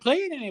 he hasn't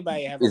played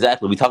anybody have a moment.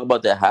 Exactly. We talk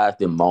about that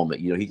Heisman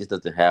moment. He just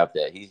doesn't have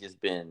that. He's just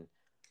been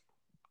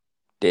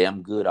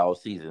damn good all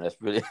season.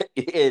 That's really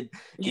and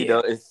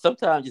Yeah, it's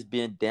sometimes just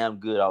being damn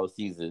good all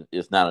season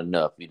is not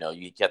enough. You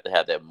have to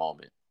have that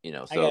moment.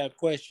 I So got a but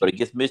question.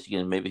 against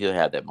Michigan, maybe he'll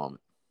have that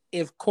moment.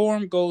 If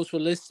Corum goes for,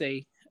 let's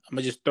say, I'm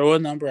gonna just throw a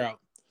number out.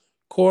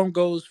 Corum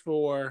goes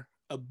for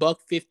a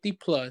buck 50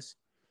 plus,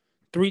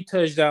 3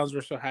 touchdowns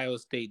versus Ohio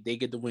State. They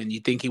get the win. You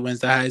think he wins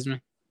the Heisman?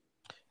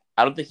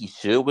 I don't think he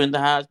should win the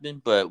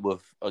Heisman, but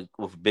with a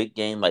big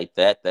game like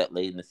that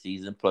late in the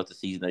season, plus the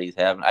season that he's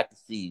having, I can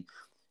see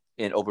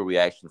an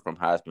overreaction from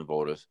Heisman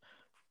voters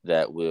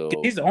that 'Cause will.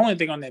 he's the only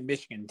thing on that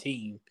Michigan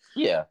team.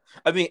 Yeah,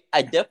 I mean,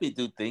 I definitely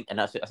do think,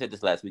 and I said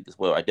this last week as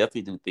well. I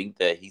definitely do think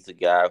that he's a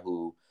guy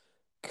who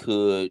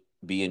could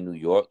be in New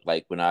York.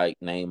 Like when I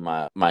named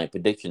my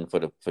prediction for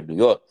New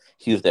York,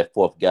 he was that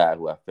fourth guy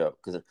who I felt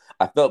because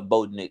I felt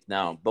Bo Nix.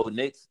 Now Bo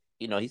Nix,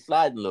 he's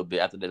sliding a little bit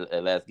after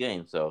the last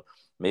game, so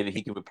maybe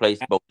he can replace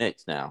Bo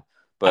Nix now. I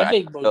But I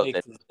think Bo felt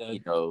that Nix is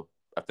done.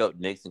 I felt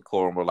Nix and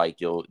Corum were like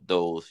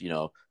those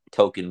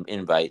token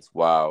invites,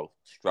 while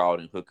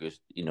Stroud and Hookers,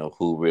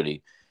 who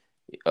really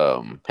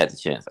had the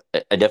chance.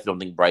 I definitely don't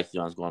think Bryce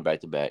Young's going back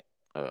to back.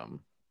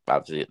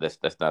 Obviously,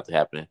 that's not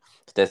happening.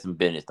 Stetson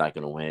Bennett's not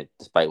going to win,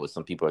 despite what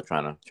some people are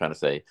trying to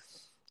say.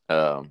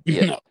 Yeah,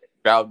 No.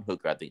 Stroud and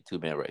Hooker, I think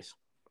 2-man race.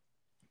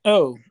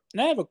 Oh,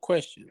 now I have a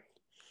question.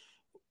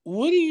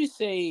 What do you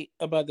say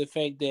about the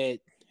fact that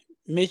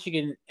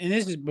Michigan, and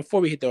this is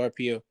before we hit the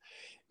RPO,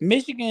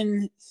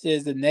 Michigan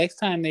says the next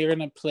time they're going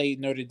to play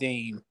Notre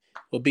Dame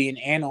will be in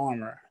Ann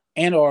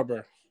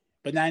Arbor,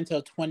 but not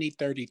until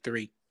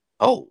 2033.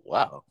 Oh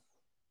wow.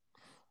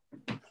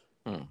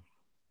 Hmm.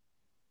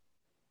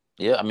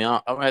 Yeah, I mean,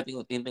 I don't have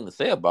anything to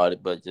say about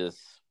it, but just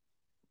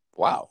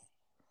wow.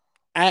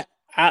 I,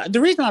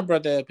 the reason I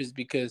brought that up is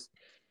because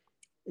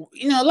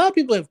a lot of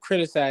people have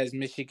criticized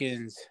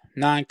Michigan's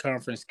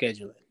non-conference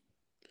scheduling.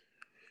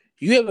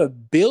 You have a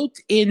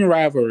built-in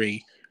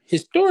rivalry,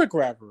 historic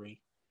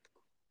rivalry,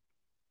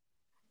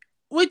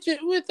 which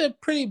with a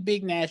pretty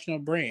big national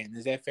brand.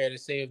 Is that fair to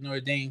say of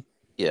Notre Dame?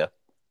 Yeah,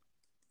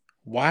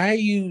 Why are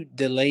you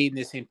delaying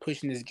this and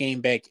pushing this game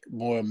back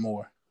more and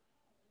more?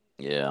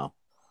 yeah.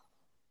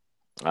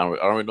 I don't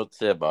really know what to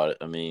say about it.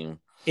 I mean,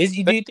 Do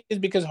you think it's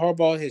because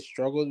Harbaugh has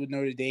struggled with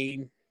Notre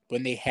Dame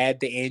when they had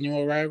the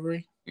annual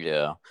rivalry?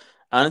 yeah.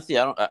 Honestly,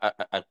 I don't.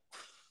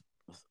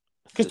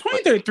 Because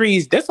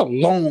 2033 that's a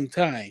long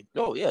time.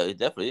 Oh yeah, it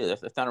definitely is.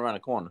 That's not around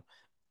the corner.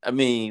 I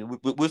mean,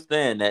 we're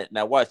saying that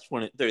now. Watch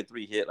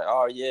 2033 hit. Like,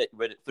 oh yeah, you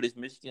ready for this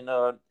Michigan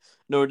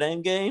Notre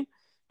Dame game?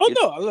 Oh You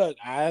no, look,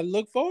 I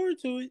look forward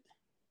to it.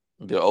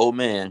 the old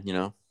man.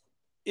 You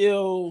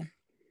know,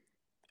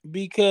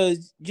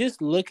 because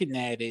just looking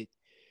at it,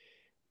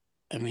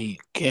 I mean,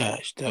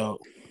 gosh, though,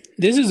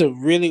 this is a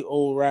really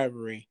old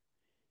rivalry,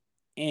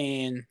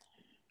 and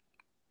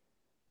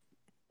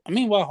I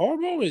mean, while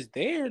Harbaugh was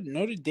there,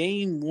 Notre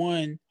Dame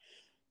won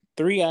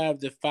 3 out of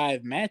the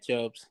 5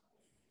 matchups.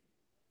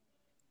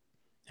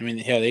 I mean,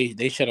 hell,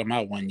 they shut him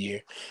out one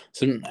year.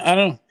 So I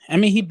don't. I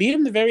mean, he beat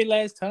him the very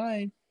last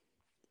time.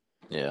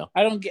 Yeah,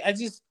 I don't get.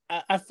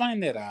 I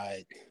find that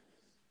odd.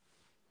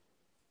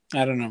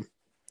 I don't know,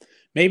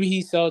 Maybe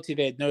he's salty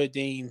that Notre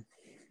Dame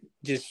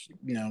just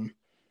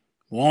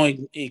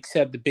won't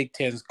accept the Big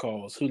Ten's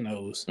calls. Who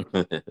knows?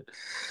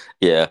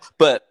 Yeah,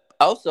 but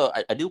also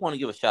I do want to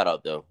give a shout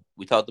out though.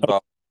 We talked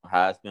about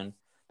Heisman.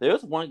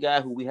 There's one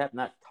guy who we have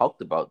not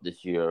talked about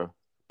this year,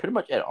 pretty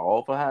much at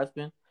all for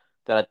Heisman,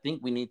 that I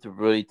think we need to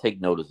really take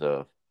notice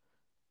of.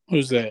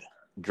 Who's that?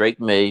 Drake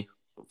May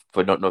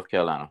for North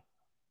Carolina.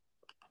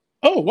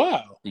 Oh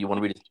wow! Do you want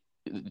to read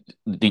his,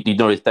 do you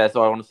know what his stats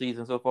are on the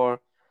season so far?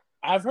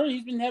 I've heard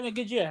he's been having a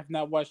good year. I've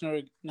not watched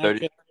North 30,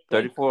 Carolina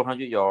play.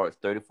 3,400 yards,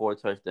 34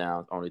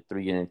 touchdowns, only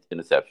three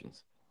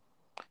interceptions.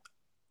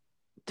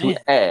 To Man,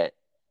 add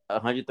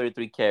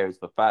 133 carries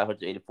for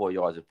 584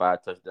 yards and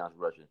five touchdowns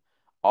rushing,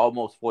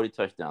 almost 40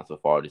 touchdowns so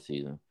far this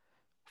season.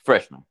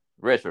 Freshman,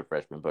 redshirt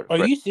freshman, but are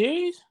freshman. you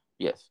serious?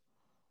 Yes.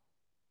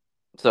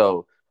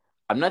 So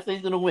I'm not saying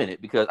he's going to win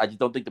it because I just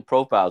don't think the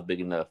profile is big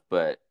enough.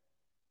 But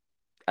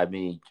I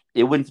mean,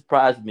 it wouldn't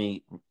surprise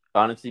me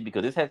honestly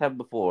because this has happened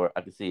before.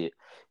 I can see it.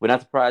 Would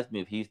not surprise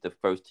me if he's the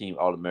first team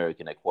All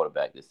American at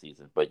quarterback this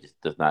season, but just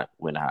does not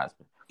win the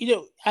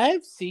Heisman.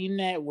 I've seen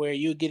that where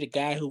you get a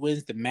guy who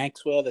wins the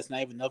Maxwell that's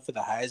not even up for the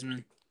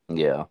Heisman,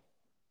 Yeah.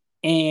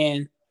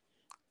 and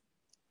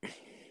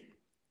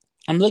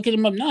I'm looking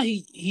him up now.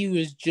 He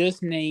was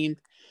just named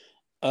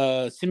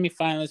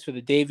semifinalist for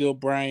the Davy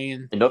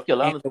O'Brien In North and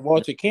Carolina, the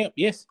Walter Camp.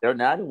 Yes, they're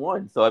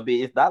 9-1. So I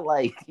mean, it's not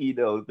like he's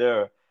just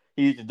doing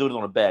it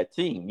on a bad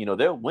team.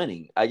 They're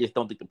winning. I just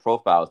don't think the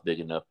profile is big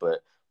enough.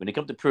 But when it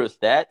comes to pure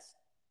stats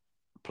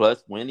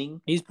plus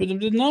winning, he's put up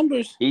the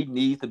numbers. he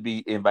needs to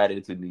be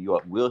invited to New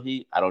York. Will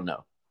he? I don't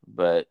know.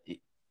 But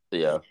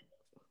yeah.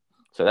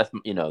 So that's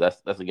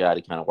a guy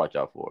to kind of watch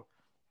out for.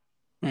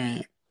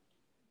 Man,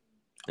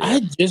 Yeah. I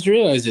just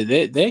realized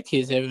that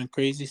kid's having a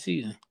crazy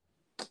season.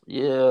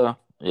 Yeah.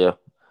 Yeah.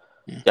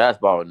 Yeah. Guys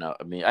balling out.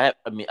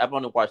 I've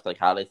only watched like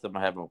highlights of him.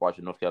 I haven't watched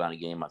a North Carolina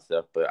game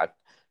myself, but I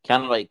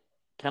kind of like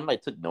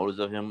took notice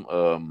of him.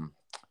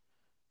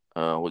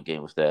 What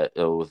game was that?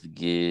 It was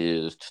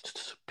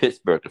against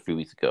Pittsburgh a few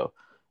weeks ago.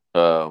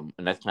 And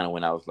that's kind of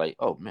when I was like,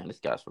 oh man, this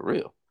guy's for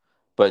real.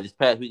 But this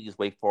past week against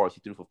Wake Forest,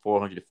 he threw for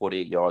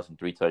 448 yards and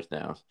three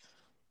touchdowns.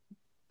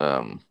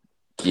 Um,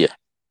 yeah,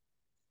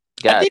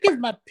 I guys. think if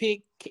my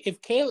pick,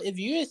 if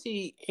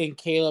USC and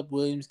Caleb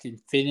Williams can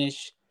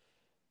finish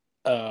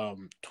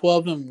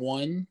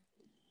 12-1,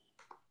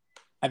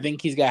 I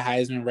think he's got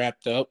Heisman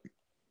wrapped up.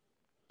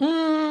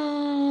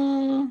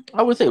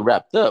 I would say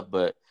wrapped up,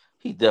 but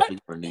he's definitely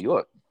going to New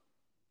York.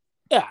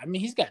 Yeah, I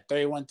mean he's got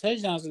 31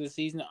 touchdowns in the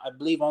season. I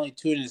believe only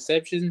 2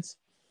 interceptions.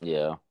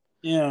 Yeah.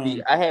 Yeah,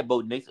 See, I had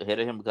Bo Nix ahead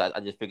of him because I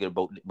just figured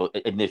Bo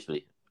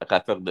initially. Like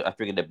I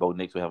figured that Bo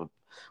Nix would have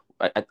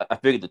I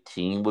figured the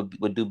team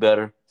would do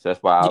better. So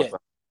that's why I was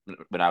yeah,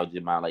 when I was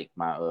in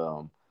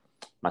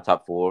my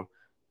top four.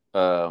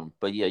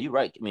 But yeah, you're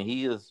right. I mean,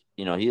 he is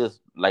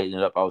lighting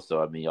it up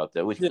also. I mean, out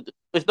there, which yeah.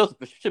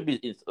 should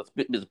be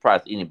a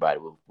surprise to anybody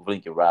with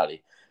Lincoln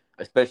Riley,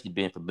 especially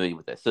being familiar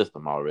with that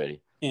system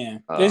already. Yeah.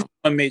 There's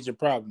one major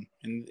problem.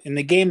 In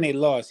the game they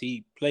lost,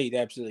 he played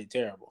absolutely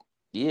terrible.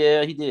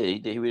 Yeah, he did. He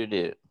did. He really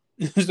did.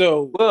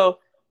 So Well,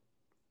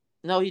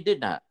 no, he did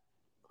not.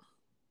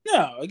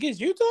 no,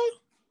 against Utah.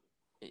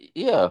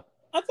 Yeah.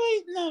 I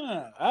thought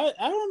no. I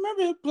don't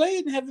remember him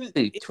playing and having.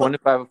 See,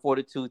 25 and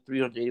 42,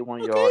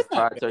 381 Okay, yards, it's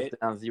not five bad.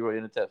 touchdowns, zero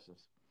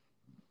interceptions.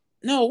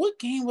 No, what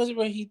game was it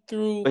where he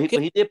threw? But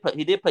he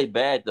did play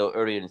bad though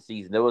earlier in the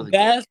season. There was a game.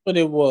 That's what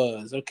it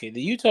was. Okay,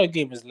 the Utah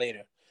game was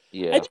later. I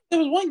Yeah. think there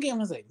was one game I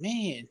was like,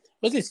 man,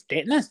 was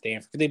it not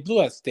Stanford? They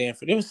blew out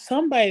Stanford. There was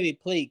somebody they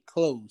played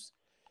close.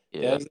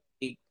 That Yeah. was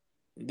like,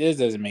 this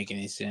doesn't make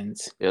any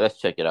sense. Yeah, let's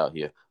check it out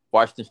here.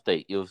 Washington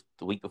State. It was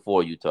the week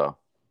before Utah.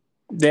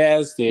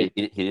 That's He, it.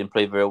 he, he didn't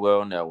play very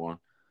well on that one.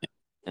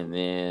 And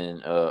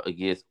then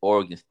against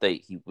Oregon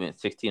State, he went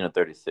 16 or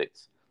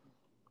 36.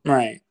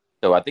 Right.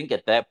 So I think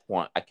at that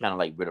point, I kind of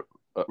like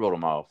wrote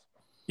him off.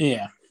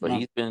 Yeah. But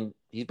he's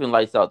been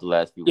lights out the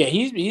last few Yeah,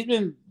 weeks. he's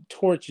been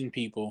torching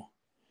people.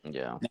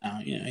 Yeah. Now,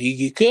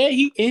 he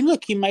could and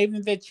look, he might even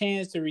have that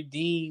chance to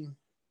redeem,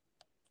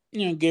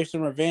 get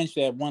some revenge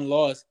for that one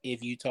loss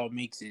if Utah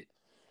makes it.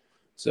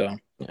 So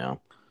Yeah.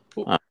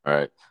 cool. All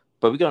right.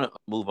 But we're gonna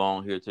move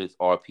on here to this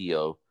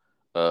RPO.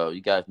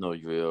 You guys know the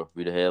drill.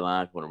 Read the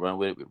headline. If you want to run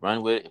with it, we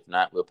run with it. If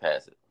not, we'll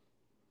pass it.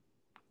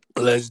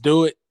 Let's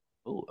do it.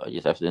 Oh, I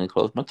just accidentally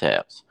closed my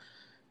tabs.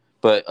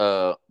 But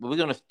we're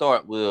gonna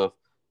start with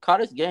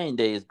College Game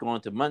Day is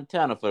going to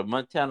Montana for the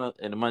Montana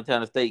and the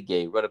Montana State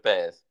game. Run a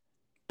pass.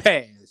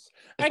 Pass.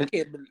 I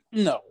can't believe.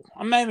 No,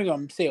 I'm not even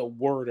gonna say a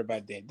word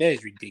about that. That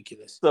is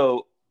ridiculous.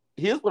 So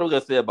here's what I'm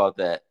gonna say about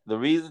that. The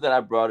reason that I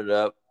brought it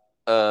up,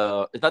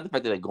 it's not the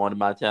fact that they're going to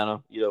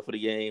Montana, for the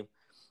game.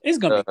 It's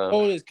gonna be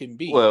cold as can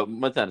be. Well,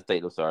 Montana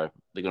State. I'm sorry,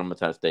 they're going to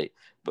Montana State,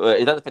 but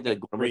it's not the fact that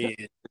they're going to Montana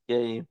State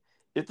game.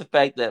 It's the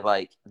fact that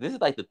this is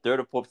like the third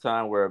or fourth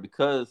time where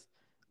because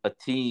a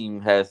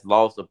team has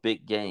lost a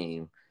big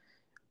game,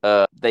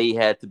 they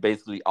had to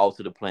basically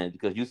alter the plan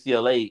because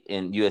UCLA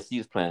and USC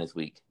is playing this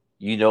week.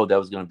 That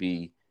was going to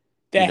be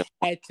That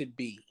had to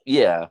be.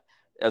 Yeah.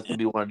 That's gonna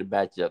be one of the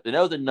matchups, and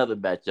that was another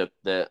matchup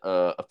that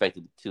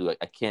affected it too.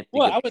 I can't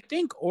think Well, of. I would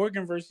think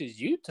Oregon versus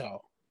Utah.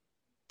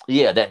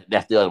 Yeah,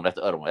 that's the other one. That's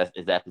the other one. That's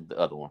exactly the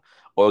other one.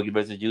 Oregon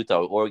versus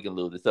Utah. Oregon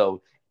loses.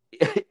 So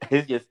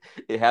it's just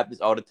it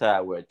happens all the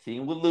time where a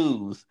team will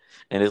lose,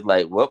 and it's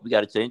like, well, we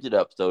got to change it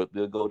up. So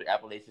we'll go to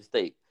Appalachian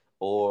State,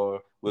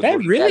 or we'll go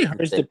That to really Jackson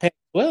hurts the State.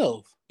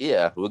 Pac-12.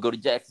 Yeah, we'll go to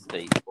Jackson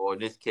State, or in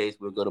this case,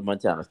 we'll go to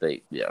Montana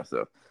State. Yeah.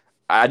 So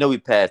I know we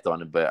passed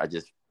on it, but I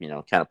just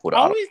kind of put it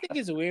I out. always think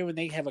it's weird when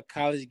they have a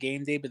college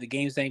game day, but the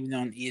game's not even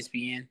on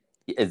ESPN.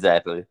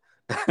 Exactly.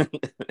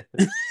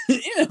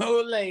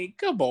 Like,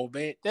 come on,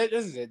 man.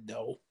 That's it,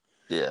 no.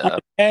 I'm Yeah. gonna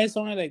pass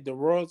on it. Like the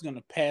world's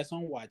gonna pass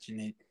on watching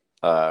it.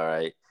 All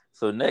right.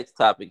 So next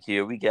topic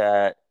here, we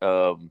got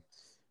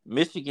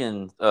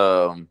Michigan.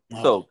 Oh,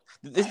 So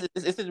this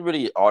isn't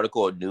really an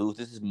article or news.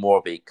 This is more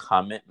of a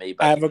comment made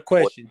I by have a esports.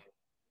 question.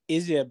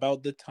 Is it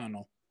about the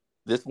tunnel?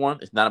 This one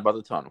is not about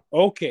the tunnel.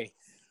 Okay.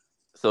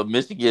 So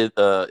Michigan,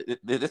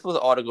 this was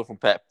an article from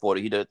Pat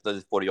Porter. He does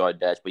his 40-yard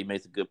dash, but he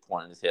makes a good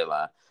point in this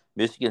headline.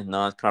 Michigan's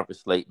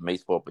non-conference slate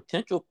makes for a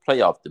potential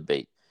playoff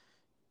debate.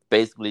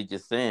 Basically,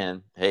 just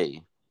saying,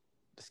 hey,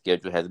 the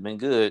schedule hasn't been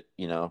good.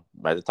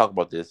 Might have to talk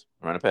about this.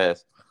 Run it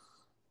past.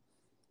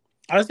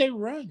 I would say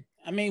run.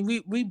 I mean,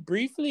 we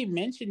briefly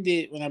mentioned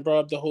it when I brought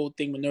up the whole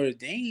thing with Notre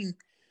Dame,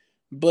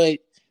 but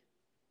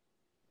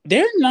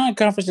their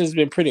non-conference has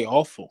been pretty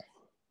awful.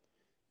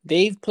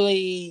 They've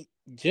played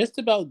just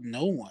about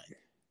no one.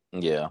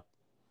 Yeah.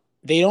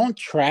 They don't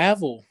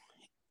travel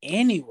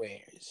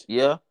anywheres.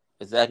 Yeah,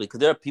 exactly.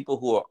 Because there are people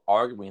who are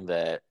arguing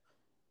that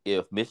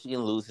if Michigan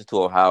loses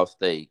to Ohio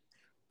State,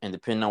 and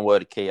depending on where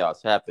the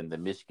chaos happened,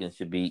 then Michigan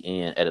should be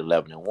in at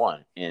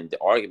 11-1. And the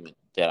argument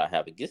that I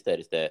have against that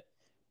is that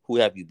who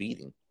have you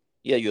beaten?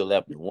 Yeah, you're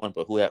 11-1,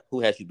 but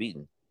who has you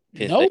beaten?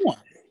 Penn No State. one.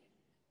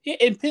 Yeah,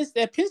 and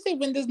that Penn State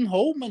win doesn't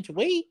hold much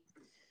weight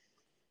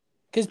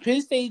because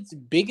Penn State's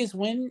biggest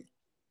win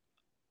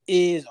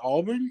is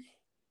Auburn.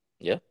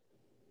 Yeah,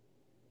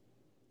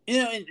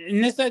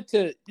 And that's not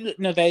to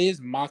no, that is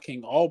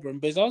mocking Auburn,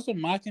 but it's also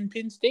mocking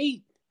Penn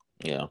State.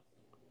 yeah,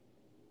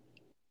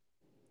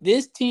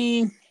 This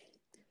team,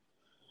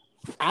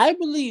 I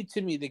believe,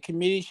 to me, the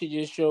committee should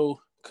just show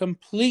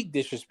complete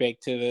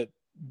disrespect to the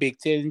Big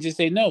Ten and just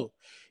say no.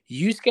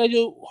 You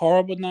schedule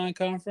horrible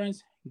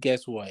non-conference.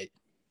 Guess what?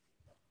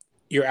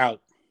 You're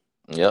out.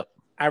 yep,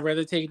 I'd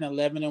rather take an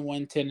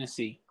 11-1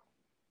 Tennessee,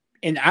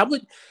 and I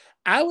would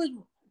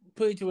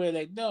put it to where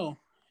like no,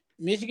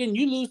 Michigan,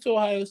 you lose to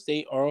Ohio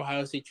State, or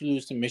Ohio State, you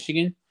lose to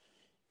Michigan,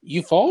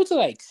 you fall to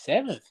like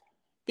seventh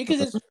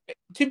because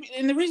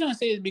and the reason I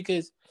say is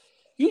because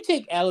you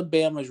take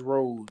Alabama's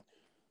road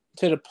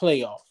to the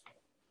playoff.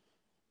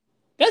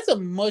 That's a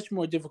much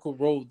more difficult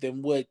road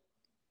than what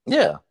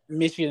yeah,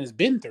 Michigan has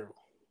been through.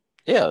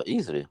 yeah,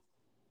 easily.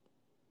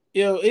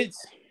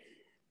 It's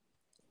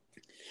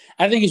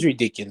I think it's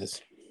ridiculous.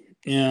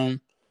 You know,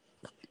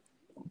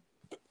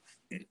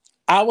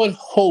 I would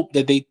hope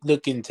that they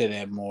look into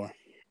that more.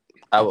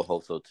 I would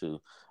hope so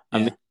too. I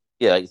mean,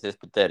 Yeah. yeah, like it's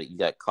pathetic. You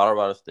got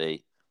Colorado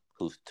State,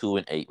 who's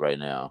 2-8 right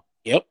now.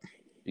 Yep.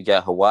 You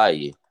got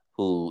Hawaii,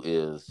 who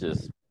is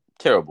just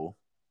terrible.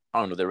 I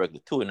don't know their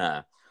record,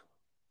 2-9.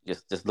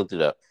 Just looked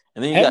it up,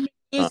 and then you got Haven't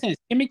been good since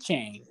Timmy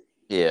Chang.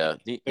 yeah,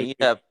 then you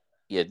have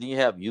then you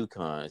have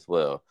UConn as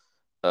well.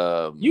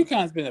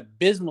 UConn's been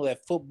abysmal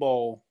at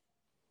football.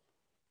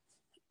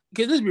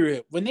 Because let's be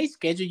real, when they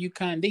scheduled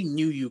UConn, they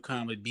knew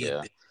UConn would be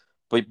yeah,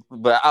 abysmal.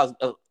 but I was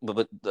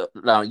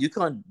now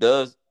UConn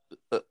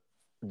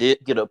did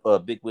get a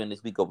big win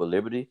this week over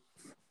Liberty.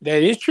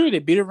 That is true. They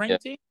beat a Yeah,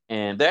 ranked team.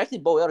 and they're actually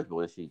bowl eligible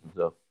this season.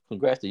 So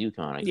congrats to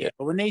UConn, I Yeah, guess.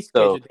 but when they So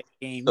scheduled that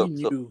game, you so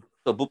so knew.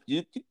 but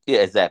yeah,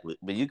 exactly.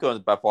 But UConn is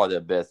by far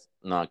their best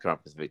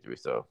non-conference victory.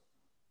 So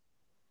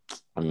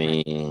I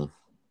mean,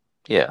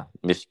 yeah,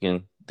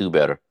 Michigan do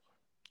better,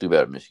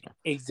 Michigan.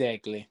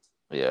 Exactly.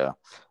 Yeah.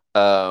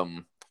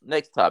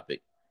 Next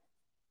topic,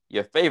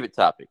 your favorite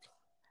topic.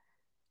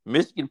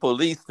 Michigan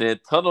police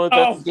said tunnel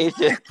Oh,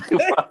 investigation to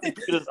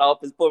prosecutor's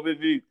office for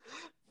review.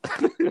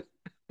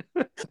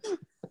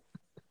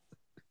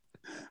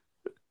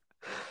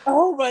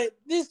 oh my!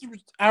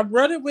 I'm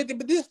running with it,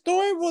 but this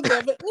story will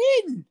never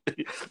end.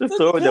 The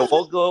story that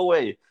won't go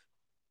away.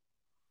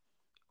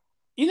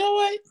 You know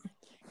what?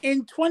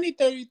 In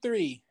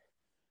 2033,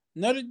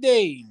 Notre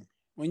Dame,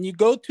 when you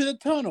go to the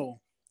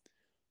tunnel,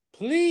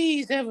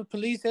 please have a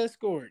police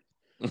escort.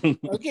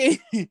 Okay,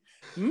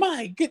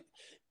 my good.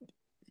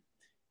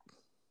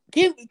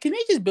 Can they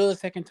just build a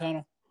second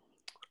tunnel?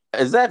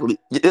 Exactly.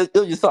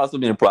 You saw so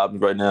many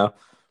problems right now.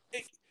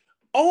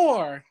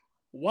 Or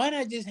why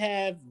not just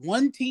have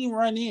one team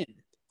run in,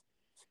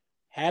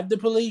 have the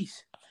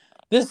police,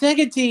 the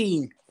second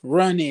team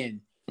run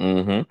in,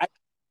 Mm-hmm.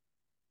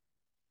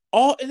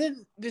 all, and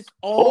then this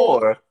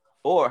all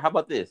Or how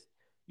about this?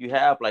 You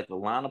have like a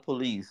line of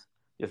police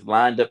just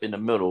lined up in the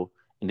middle,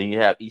 and then you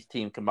have each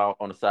team come out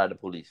on the side of the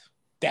police.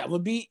 that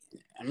would be.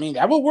 I mean,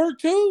 that would work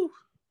too.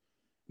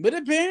 But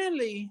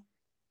apparently,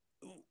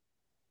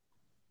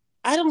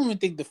 I don't even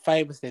think the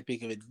fight was that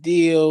big of a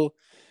deal.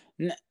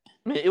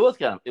 I mean, it was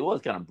kind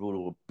of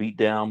brutal beat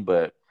down,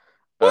 uh,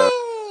 Well,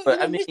 but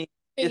I mean, Michigan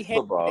State it's had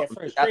football. that I mean, after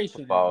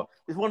frustration in them. football,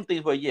 it's one of the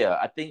things. But yeah,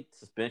 I think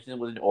suspension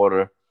was in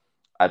order.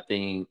 I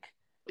think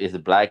it's a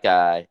black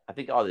eye. I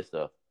think all this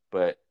stuff,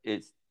 but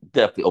it's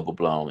definitely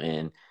overblown,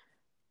 and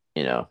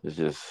it's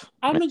just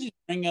I'm man, gonna just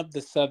bring up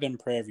the Southern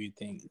Prairie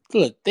thing.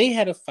 Look, they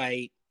had a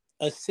fight.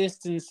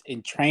 Assistants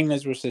and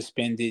trainers were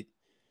suspended,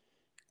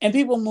 and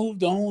people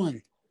moved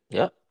on.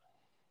 yep,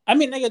 I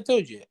mean, like I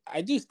told you,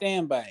 I do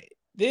stand by it.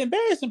 The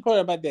embarrassing part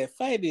about that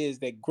fight is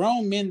that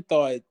grown men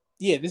thought,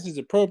 yeah, this is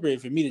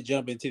appropriate for me to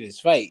jump into this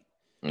fight.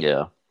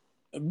 yeah,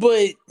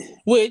 But,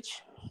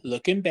 which,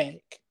 looking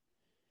back,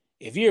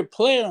 if you're a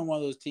player on one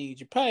of those teams,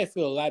 you probably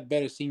feel a lot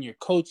better seeing your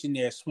coach in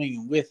there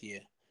swinging with you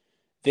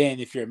than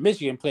if you're a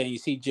Michigan player and you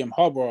see Jim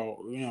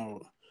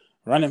Harbaugh,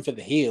 running for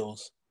the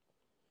hills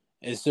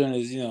as soon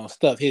as,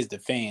 stuff hits the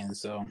fan.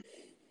 So,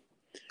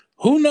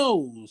 who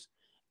knows?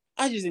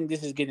 I just think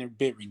this is getting a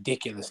bit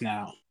ridiculous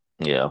now.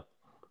 yeah.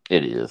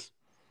 It is.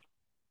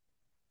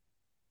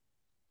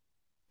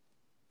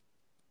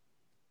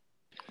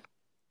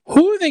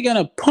 Who are they going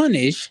to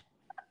punish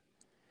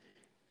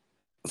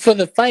for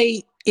the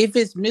fight if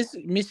it's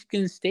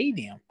Michigan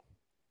Stadium?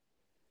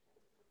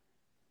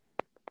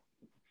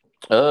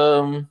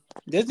 Um,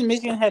 Doesn't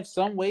Michigan have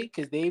some way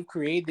because they've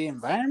created the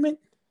environment?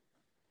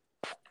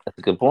 that's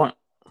a good point.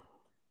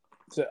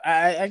 So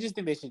I just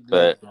think they should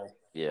let But it go.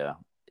 yeah,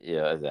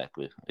 yeah,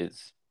 exactly.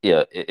 It's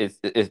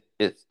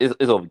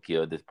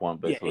overkill at this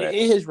point. But Yeah, it's it,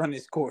 hilarious. it has run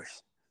its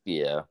course.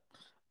 Yeah.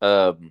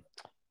 Um.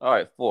 All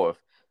right. Fourth.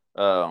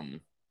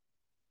 Um.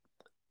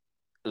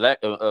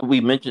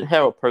 We mentioned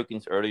Harold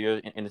Perkins earlier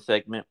in the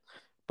segment,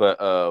 but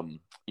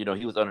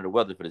he was under the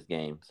weather for this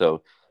game.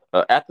 So,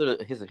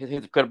 after his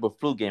incredible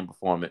flu game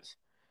performance,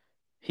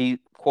 he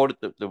quoted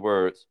the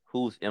words,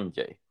 "Who's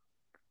MJ?"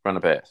 Run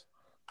the pass.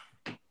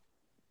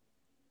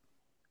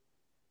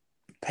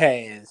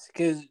 Pass.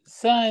 Because,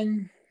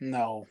 son,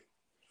 no.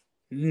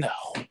 No.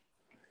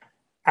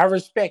 I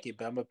respect it,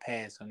 but I'm going to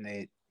pass on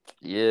that.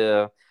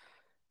 Yeah,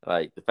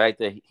 like the fact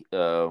that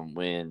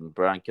when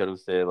Brian Kettle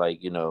said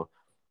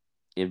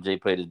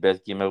MJ played his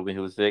best game ever when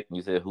he was sick, and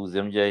you said who's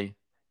MJ,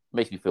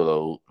 makes me feel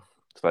old.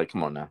 It's like,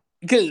 come on now.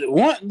 Because,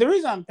 the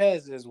reason I'm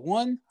passing is,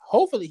 one,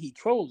 hopefully he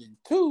trolling.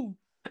 Two,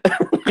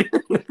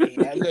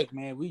 yeah, look,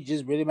 man, we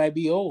just really might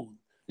be old.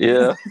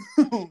 Yeah.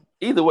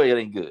 Either way, it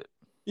ain't good.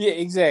 Yeah,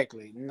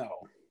 exactly. No.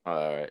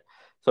 All right.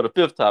 So the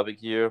fifth topic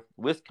here: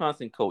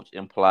 Wisconsin coach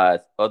implies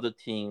other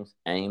teams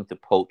aim to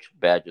poach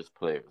Badgers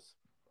players.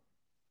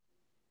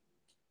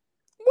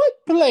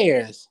 What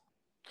players?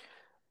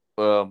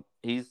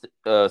 He's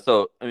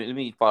so I mean, let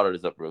me follow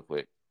this up real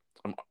quick.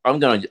 I'm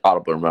gonna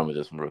audible and run with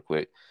this one real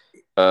quick.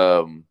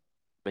 Um,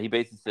 but he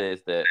basically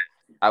says that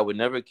I would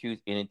never accuse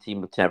any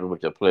team of tampering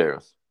with their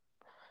players,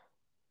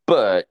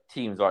 but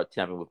teams are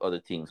tampering with other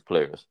teams'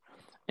 players,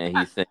 and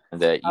I, he's saying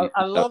that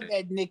I love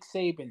that Nick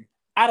Saban.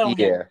 I don't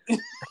have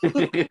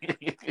yeah.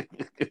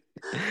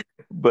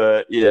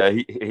 But yeah,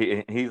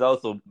 he's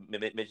also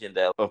mentioned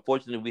that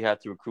unfortunately we have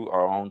to recruit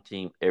our own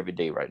team every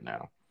day right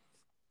now.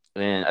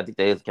 And I think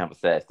that is kind of a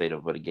sad state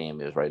of what the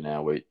game is right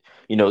now. Where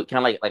kind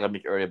of like I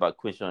mentioned earlier about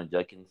Quinshon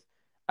Judkins,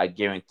 I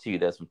guarantee you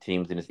there's some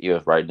teams in his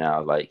ears right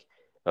now. Like,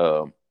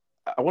 um,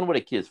 I wonder where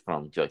the kid's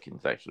from,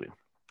 Judkins actually.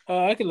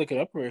 I can look it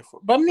up real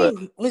quick. But I But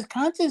mean,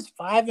 Wisconsin's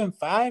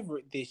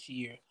 5-5 this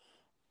year.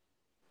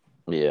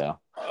 yeah,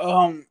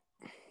 Um,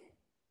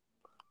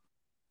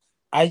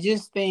 I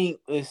just think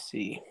let's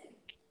see.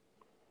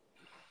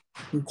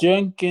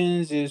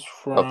 Jenkins is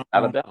oh, from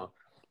Alabama.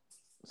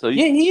 So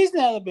yeah, he is an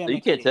so Alabama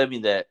you can't kid. tell me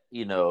that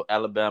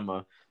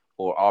Alabama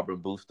or Auburn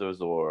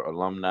boosters or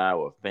alumni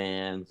or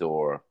fans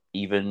or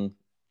even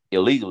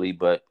illegally,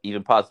 but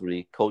even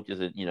possibly coaches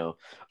and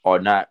are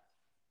not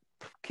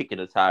kicking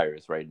the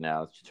tires right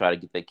now to try to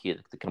get that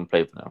kid to come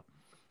play for them.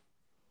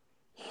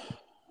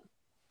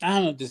 I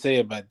don't know what to say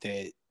about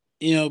that.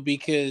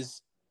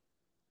 Because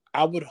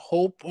I would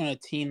hope on a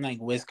team like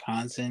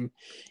Wisconsin,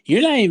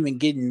 you're not even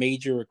getting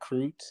major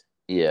recruits.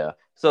 Yeah. I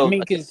So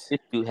mean, I guess because this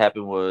issue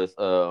happened was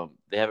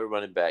they have a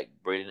running back,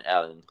 Braden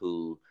Allen,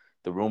 who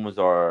the rumors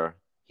are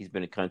he's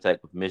been in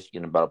contact with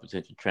Michigan about a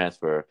potential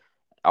transfer.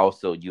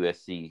 Also,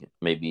 USC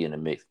may be in the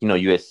mix.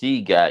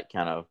 USC got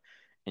kind of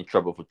in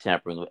trouble for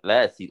tampering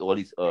last season, or at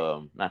least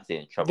not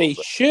saying in trouble, they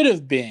but should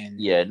have been.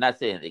 yeah, not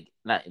saying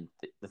not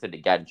saying they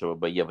got in trouble,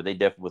 but yeah, but they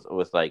definitely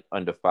was like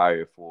under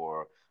fire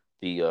for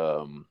the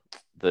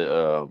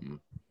the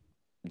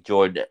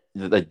Jordan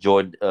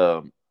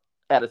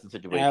Addison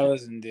situation.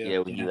 Allison Yeah,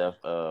 deal. when he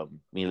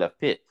Yeah. left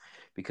Pitt,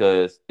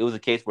 because it was a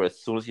case where as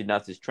soon as he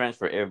announced his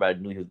transfer, everybody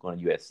knew he was going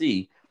to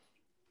USC,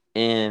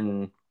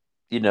 and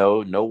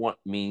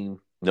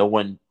no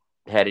one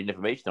had any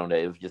information on that.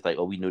 It was just like,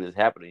 oh, we knew this was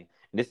happening,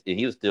 and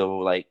he was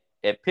still like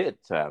at Pitt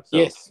at the time, so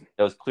Yes.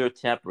 there was clear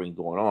tampering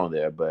going on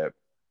there, but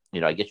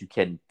I guess you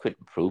couldn't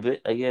prove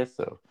it, I guess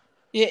so.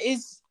 Yeah.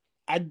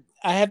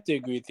 I have to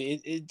agree with you.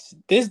 It's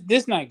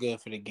this not good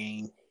for the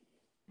game.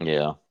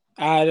 Yeah,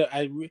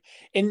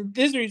 And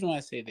this is the reason why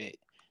I say that.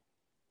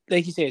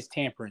 like you said, it's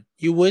tampering.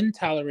 You wouldn't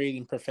tolerate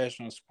in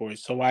professional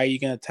sports, so why are you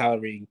gonna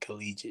tolerate in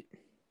collegiate?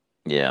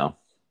 Yeah.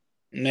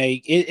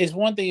 Like it's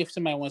one thing if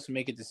somebody wants to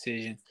make a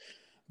decision,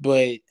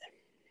 but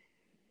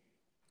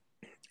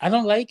I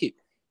don't like it.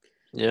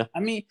 Yeah. I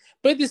mean,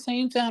 but at the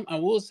same time, I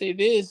will say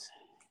this,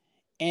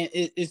 and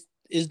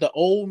is the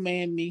old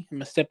man me. I'm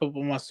gonna step up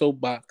on my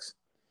soapbox.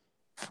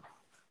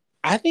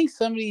 I think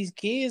some of these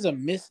kids are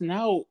missing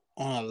out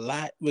on a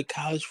lot with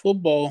college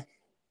football.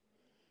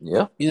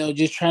 Yeah.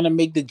 Just trying to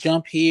make the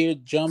jump here,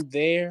 jump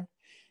there,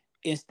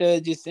 instead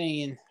of just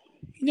saying,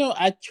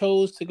 I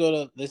chose to go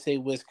to, let's say,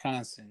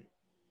 Wisconsin.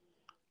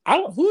 I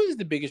don't. Who is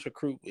the biggest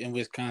recruit in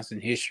Wisconsin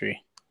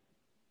history?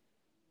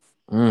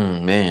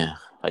 Man.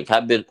 Like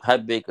how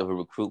big of a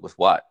recruit was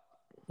Watt?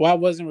 Why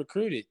wasn't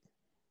recruited?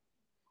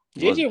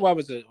 He was JJ Watt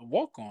was a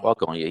walk on.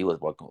 walk on. Yeah, he was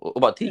walk on. What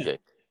about Yeah, TJ?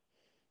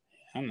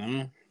 I don't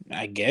know.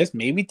 I guess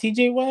maybe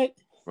TJ Watt.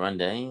 Run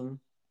Dane,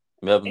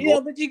 Melvin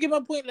Gordon. But you get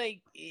my point.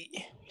 Like,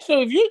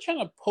 so if you're trying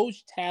to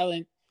poach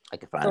talent I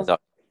can find this from,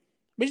 out.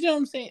 but you know what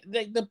I'm saying.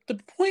 Like the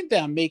point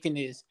that I'm making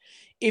is,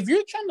 if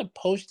you're trying to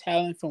poach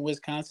talent from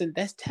Wisconsin,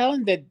 that's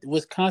talent that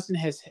Wisconsin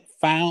has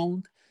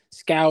found,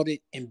 scouted,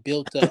 and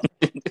built up.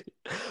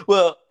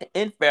 Well,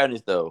 in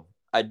fairness, though,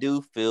 I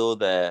do feel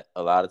that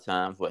a lot of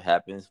times what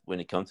happens when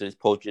it comes to this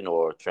poaching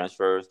or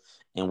transfers,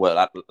 and what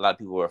a lot of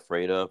people are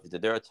afraid of, is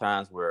that there are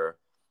times where,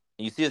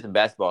 and you see this in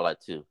basketball a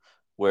lot too,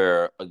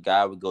 where a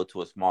guy would go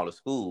to a smaller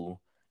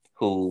school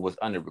who was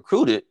under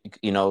recruited,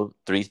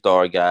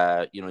 3-star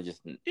guy,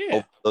 just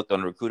Yeah. overlooked,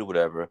 under recruited,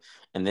 whatever,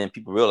 and then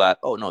people realize,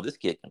 oh no, this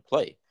kid can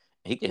play,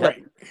 he can help.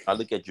 Right. I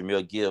look at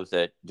Jamil Gibbs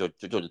at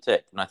Georgia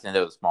Tech. I'm not saying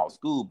that was a small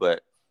school,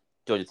 but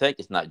Georgia Tech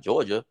is not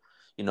Georgia.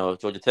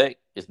 Georgia Tech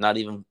is not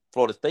even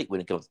Florida State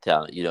when it comes to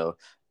talent.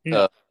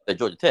 No. At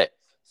Georgia Tech.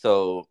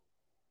 So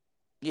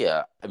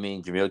yeah, I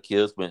mean, Jamil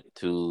Gibbs went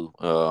to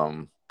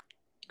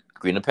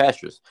greener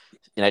pastures,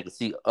 and I can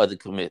see other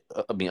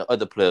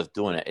players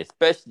doing it,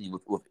 especially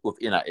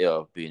with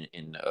NIL being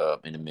in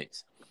the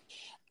mix.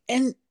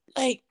 And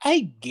like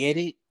I get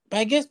it, but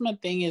I guess my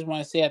thing is when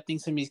I say I think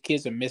some of these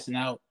kids are missing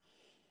out,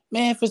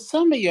 man. For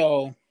some of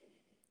y'all,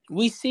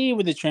 we see it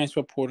with the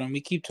transfer portal, and we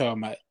keep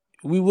talking about it.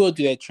 We will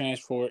do that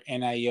transfer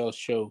NIL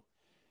show.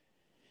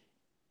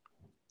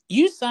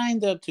 You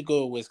signed up to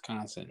go to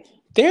Wisconsin.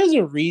 There's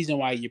a reason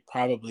why you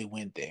probably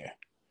went there.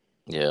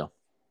 Yeah,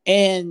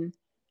 And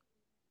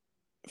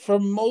for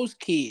most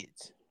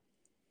kids,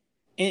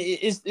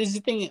 it's the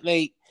thing.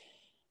 Like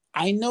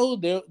I know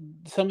there,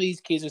 some of these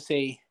kids will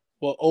say,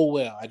 "Well, oh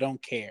well, I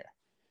don't care."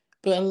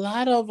 But a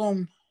lot of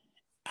them,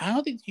 I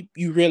don't think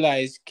you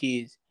realize,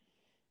 kids.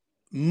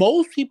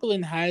 Most people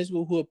in high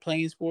school who are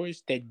playing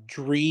sports that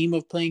dream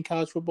of playing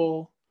college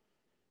football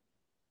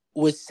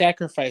would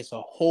sacrifice a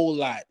whole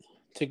lot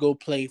to go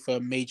play for a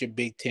major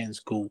Big Ten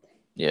school.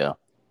 yeah,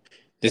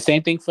 The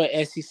same thing for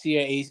SEC or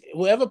AC,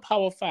 whoever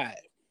Power Five.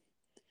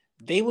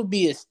 They would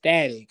be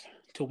ecstatic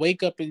to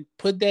wake up and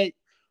put that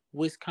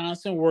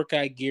Wisconsin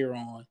workout gear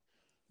on,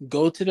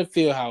 go to the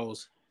field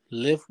house,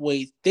 lift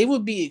weights. They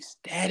would be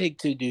ecstatic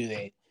to do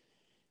that.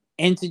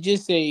 And to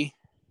just say,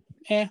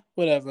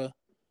 whatever,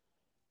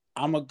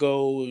 I'm gonna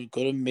go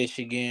to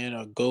Michigan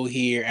or go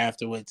here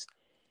afterwards.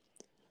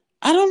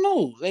 I don't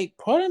know. Like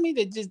part of me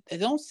that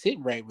don't sit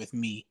right with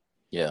me.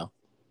 yeah.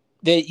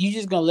 That you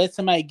just gonna let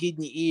somebody get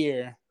in your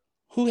ear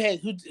who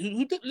let's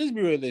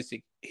be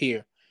realistic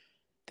here.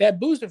 That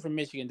booster from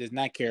Michigan does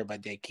not care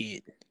about that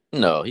kid.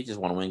 No, he just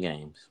want to win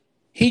games.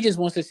 He just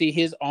wants to see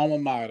his alma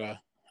mater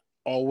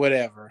or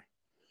whatever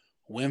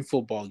win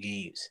football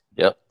games.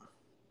 Yep.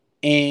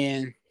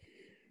 And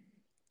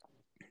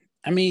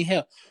I mean,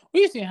 hell,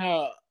 we seen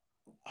how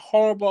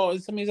Harbaugh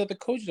and some of these other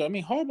coaches are. I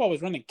mean, Harbaugh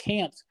was running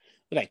camps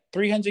with like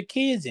 300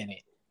 kids in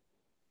it.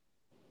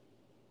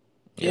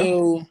 Yeah.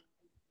 Ew,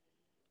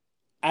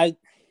 I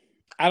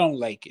I don't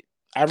like it.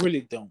 I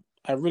really don't.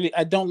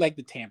 I don't like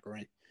the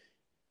tampering.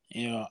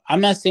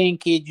 I'm not saying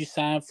kid you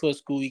sign for a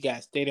school, you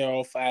gotta stay there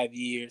all 5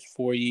 years,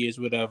 4 years,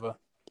 whatever.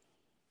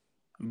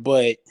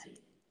 But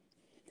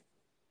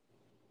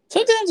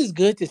sometimes it's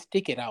good to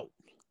stick it out.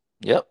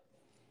 Yep.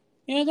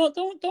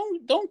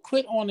 Don't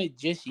quit on it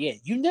just yet.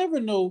 You never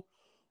know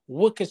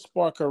what could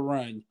spark a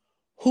run,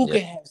 who Yeah.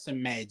 could have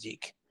some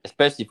magic.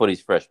 Especially for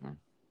these freshmen.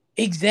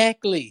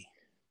 Exactly.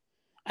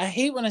 I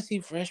hate when I see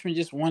freshmen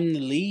just wanting to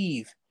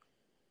leave.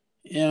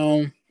 You know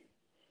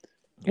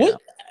Yeah.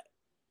 what?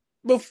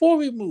 Before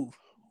we move,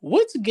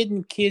 what's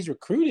getting kids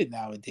recruited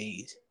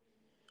nowadays?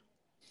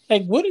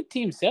 Like, what are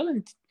teams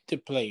selling to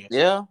players?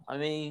 Yeah. I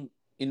mean,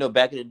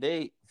 back in the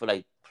day, for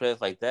like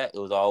players like that, it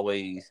was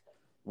always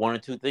one or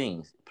two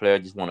things. Player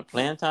just wanted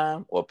playing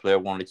time, or player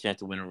wanted a chance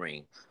to win a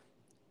ring.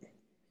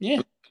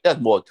 Yeah, There's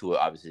more to it,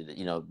 obviously,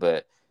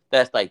 but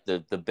that's like the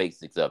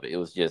basics of it. It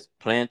was just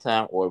playing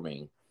time or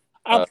ring.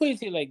 I'll Uh, put it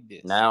to you like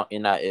this: Now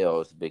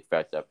NIL is a big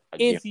factor. I if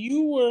guarantee.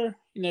 you were,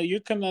 you're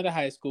coming out of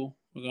high school,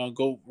 we're gonna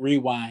go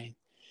rewind.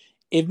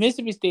 If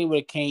Mississippi State would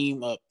have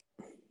came up,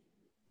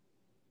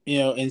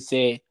 and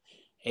said,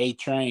 "Hey,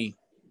 Train,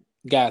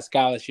 got a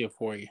scholarship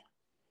for you."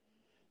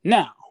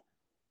 Now,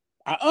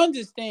 I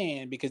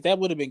understand because that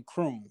would have been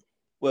Kroom.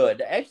 Well,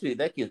 actually,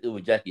 that kid, it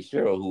was Jackie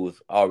Sherrill who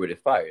was already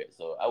fired.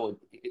 So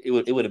it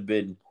would have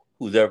been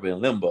who's ever in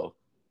limbo.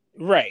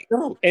 Right.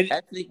 No, And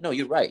actually, no,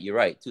 you're right. You're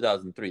right.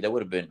 2003. That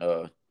would have been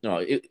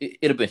no, it'd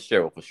have been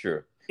Sherrill for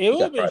sure. it He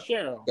would have got been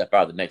fired. Cheryl. Got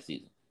fired the next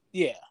season.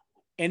 Yeah.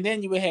 And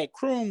then you would have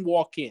Kroom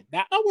walk in.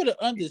 Now I would have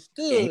And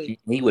understood.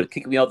 he would have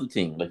kicked me off the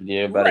team like he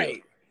did everybody else.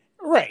 Right.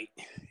 Right.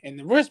 And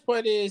the worst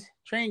part is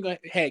Train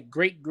had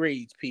great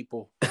grades,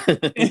 people.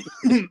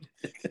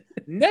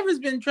 Never's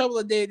been in trouble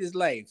a day in his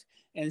life,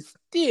 and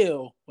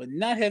still would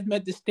not have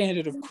met the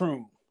standard of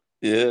Kroom. Was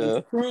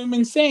Yeah, Kroom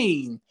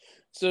insane?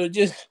 So we're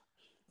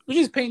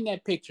just painting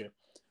that picture.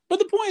 But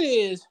the point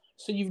is,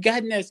 so you've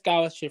gotten that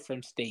scholarship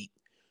from state.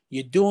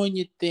 You're doing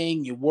your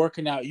thing. You're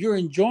working out. You're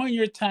enjoying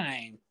your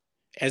time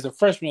as a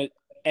freshman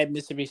at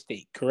Mississippi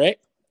State,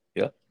 correct?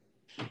 yeah,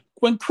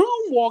 When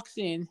Kroom walks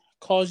in,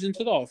 calls you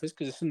into the office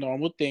because it's a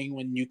normal thing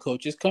when new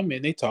coaches come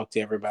in, they talk to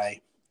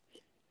everybody.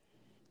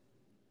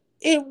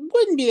 It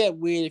wouldn't be that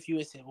weird if you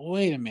would say, well,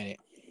 wait a minute.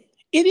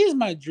 It is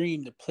my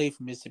dream to play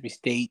for Mississippi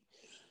State,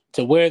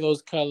 to wear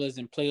those colors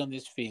and play on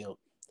this field.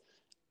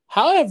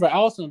 However, I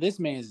also know this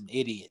man is an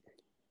idiot.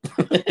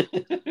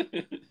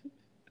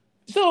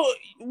 So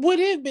would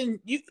it have been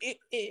you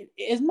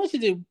as much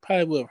as it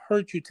probably would have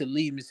hurt you to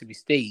leave Mississippi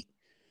State?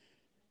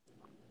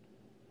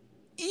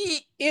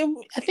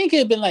 I think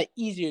it'd been like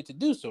easier to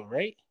do so,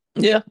 right?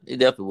 yeah. It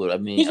definitely would. I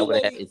mean, Because I you're would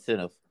have had like,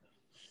 incentive.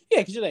 yeah,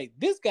 because you're like,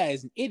 this guy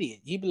is an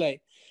idiot. You'd be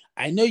like,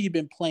 I know you've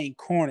been playing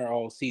corner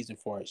all season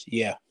for us.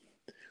 Yeah.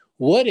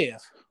 What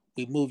if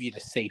we move you to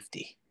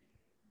safety?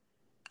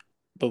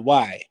 But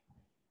why?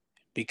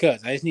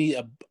 Because I need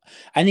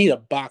a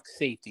box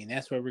safety, and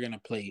that's where we're gonna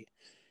play it.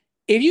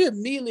 If you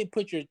immediately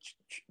put your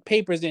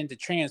papers in to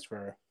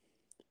transfer,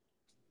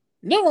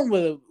 no one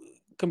would have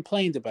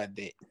complained about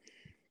that.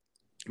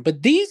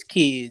 But these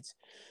kids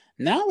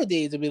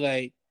nowadays will be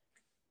like,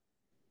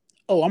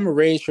 "Oh, I'm a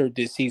redshirt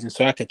this season,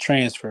 so I could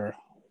transfer."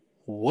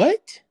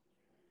 What?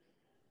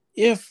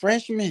 You're a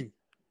freshman.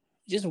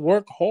 Just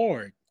work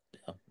hard.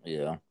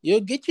 Yeah,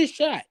 You'll get your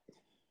shot.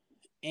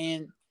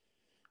 And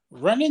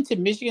run into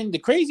Michigan. The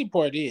crazy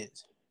part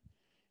is,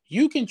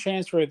 you can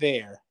transfer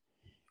there.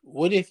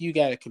 What if you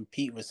got to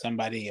compete with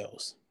somebody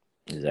else?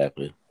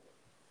 exactly.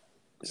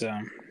 So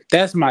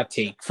that's my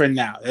take for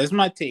now. That's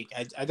my take.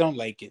 I don't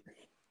like it.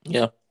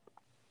 Yeah,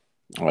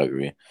 I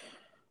agree.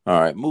 All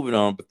right, moving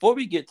on. Before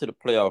we get to the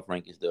playoff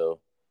rankings, though,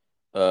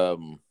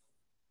 um,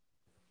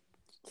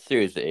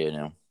 serious to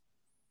A&M.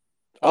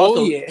 Oh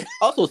Also, yeah.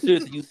 also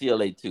serious to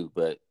UCLA too.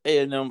 But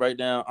A&M right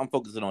now, I'm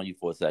focusing on you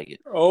for a second.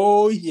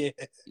 Oh yeah.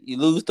 You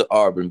lose to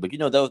Auburn, but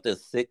that was their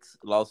sixth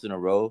loss in a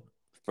row.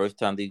 First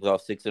time they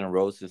lost six in a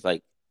row since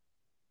like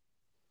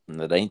in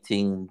the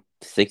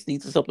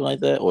 1960s or something like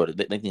that, or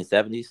the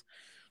 1970s.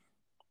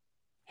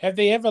 Have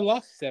they ever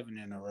lost 7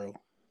 in a row?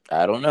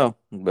 I don't know,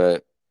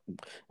 but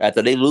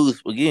after they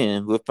lose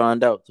again, we'll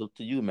find out to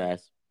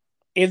UMass.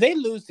 If they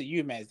lose to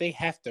UMass, they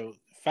have to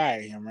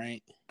fire him,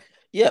 right?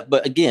 Yeah,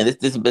 but again,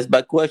 this is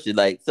my question.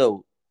 Like,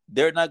 so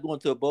they're not going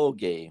to a bowl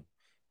game.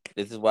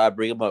 This is why I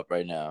bring them up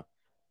right now.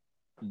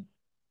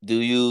 Do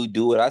you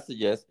do what I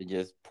suggest and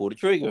just pull the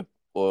trigger,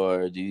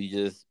 or do you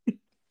just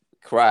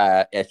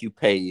cry as you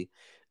pay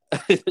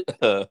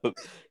uh,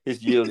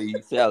 his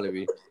yearly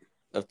salary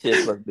of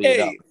 $10+ million?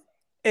 Hey,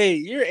 hey,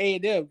 you're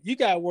A&M. You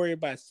got to worry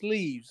about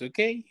sleeves,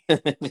 okay?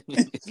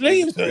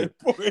 Sleeves are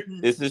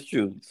important. This is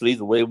true.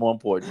 Sleeves are way more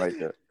important right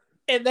there.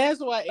 And that's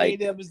why Like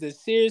A&M is the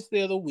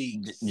seriously of the week.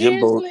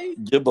 Jimbo, Seriously?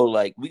 Jimbo,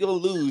 like we gonna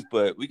lose,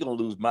 but we gonna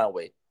lose my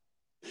way.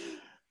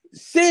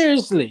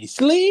 Seriously.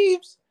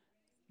 Sleeves?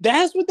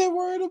 That's what they're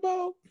worried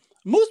about?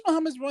 Moose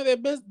Muhammad's one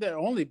of their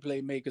only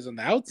playmakers on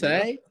the Yeah,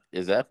 outside.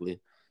 exactly.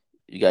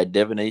 You got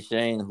Devin A.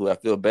 Shane, who I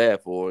feel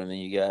bad for, and then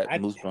you got I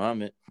Moose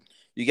Muhammad.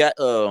 You got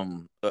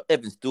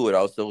Evan Stewart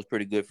also was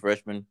pretty good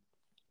freshman,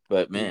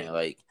 but yeah. man,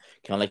 like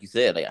kind of like you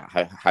said, like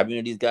how many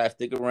of these guys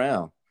stick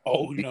around?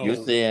 Oh You're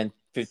no. saying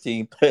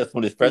 15 players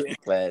from this Yeah. freshman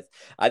class.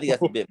 I think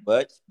that's a bit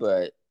much,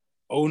 but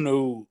Oh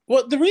no.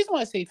 Well, the reason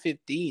why I say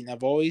 15,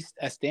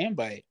 I stand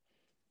by it.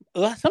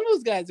 Some of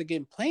those guys are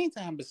getting playing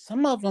time, but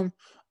some of them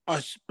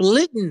are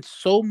splitting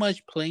so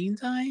much playing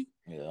time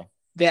yeah,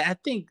 that I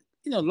think,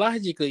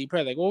 logically, you're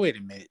probably like, well, wait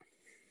a minute.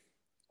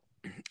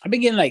 I've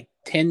been getting like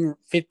 10,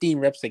 15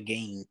 reps a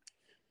game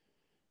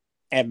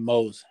at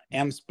most,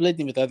 and I'm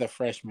splitting with other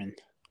freshmen.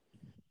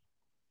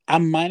 I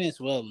might as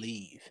well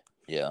leave.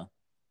 yeah,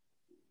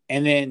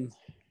 And then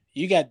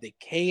you got the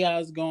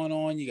chaos going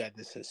on, you got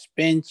the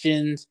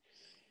suspensions,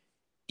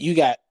 you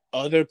got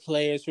other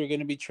players who are going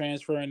to be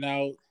transferring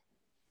out.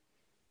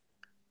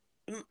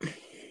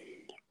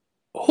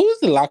 Who's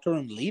the locker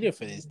room leader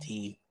for this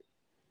team?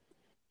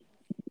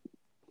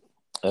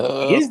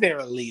 uh, Is there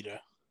a leader?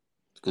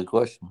 good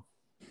question.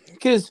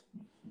 Because,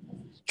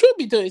 truth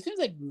be told, it seems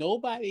like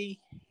nobody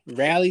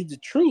rallied the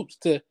troops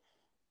to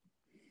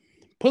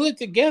pull it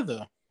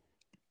together.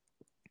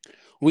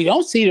 We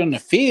don't see it on the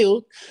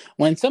field.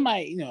 When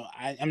somebody,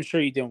 I'm sure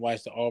you didn't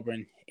watch the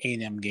Auburn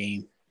A&M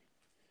game,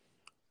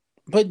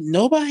 but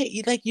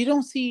nobody like you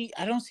don't see.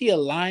 I don't see a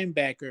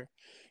linebacker,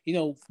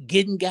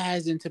 getting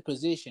guys into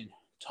position,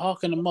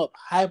 talking them up,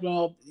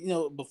 hyping them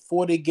up,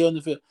 before they get on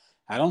the field.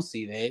 I don't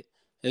see that.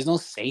 There's no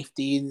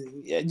safety,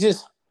 and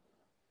just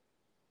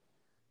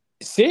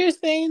serious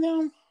thing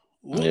them.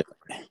 Yeah.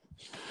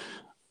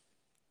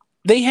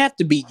 They have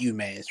to beat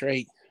UMass,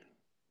 right?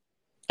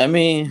 I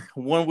mean,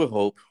 one would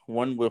hope.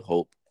 One would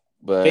hope.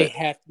 They But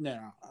have to.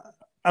 No,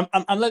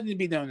 I'm letting it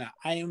be known now.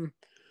 you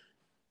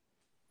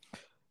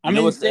I'm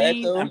know what's sad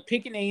insane. though? I'm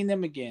picking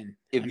A&M again.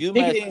 If I'm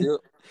UMass picking still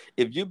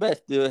if UMass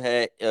still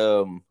had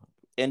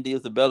Andy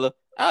Isabella,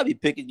 I'll be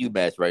picking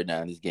UMass right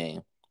now in this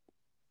game.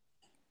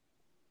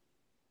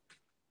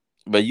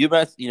 But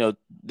UMass,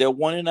 they're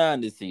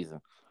 1-9 this season.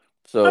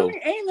 I So mean,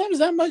 A&M is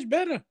that much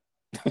better.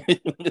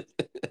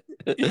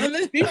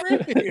 Let's be real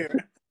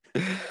here.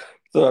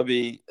 so I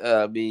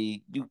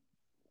mean, you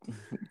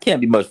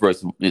can't be much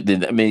worse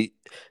than I mean,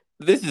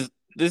 this is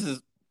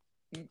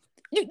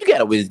you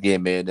gotta win this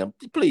game, man.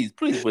 Please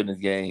win this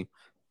game.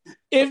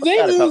 If I'm they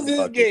tired of lose talking this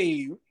about this.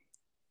 game,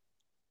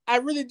 I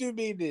really do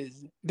mean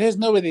this. There's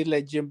no way they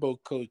let Jimbo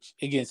coach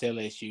against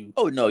LSU.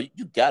 Oh no, you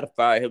gotta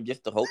fire him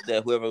just to hope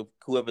that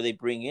whoever they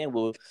bring in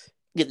will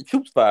get the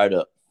troops fired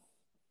up.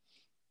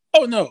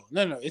 Oh no,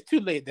 no, no! It's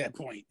too late at that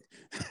point.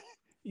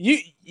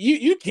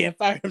 You can't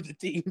fire the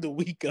team the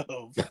week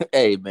of.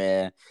 Hey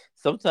man,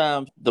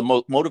 sometimes the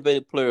most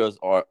motivated players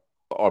are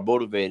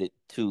motivated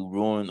to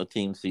ruin a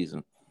team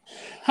season.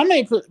 How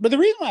many? But the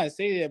reason why I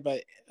say that about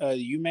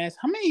UMass,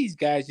 how many of these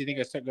guys do you think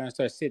are going to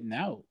start sitting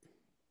out?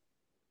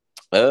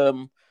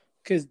 Um,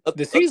 Because up,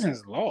 the up,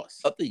 season's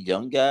lost. up the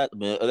young guys. I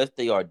mean, unless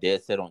they are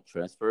dead set on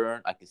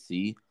transferring, I can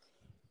see.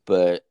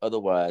 But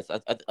otherwise, I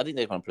think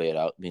they're gonna play it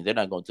out. I mean, they're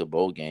not going to a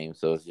bowl game,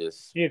 so it's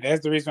just. Yeah,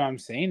 that's the reason why I'm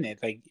saying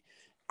that. Like,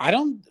 I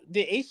don't.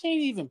 Did H-Chain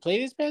even play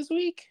this past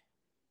week?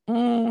 I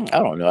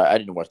don't know. I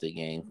didn't watch the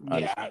game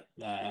Yeah,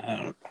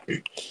 honestly.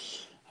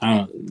 I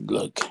don't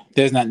look.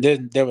 There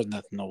was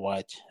nothing to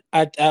watch.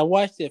 I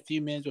watched it a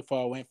few minutes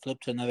before I went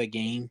flip to another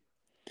game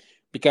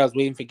because I was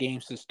waiting for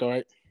games to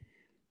start.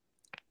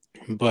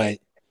 But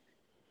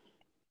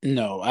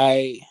no,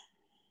 I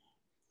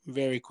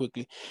very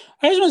quickly.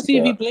 I just want to see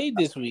if Yeah, he played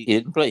this he week.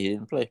 didn't play. He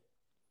didn't play.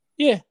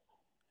 Yeah, Mm.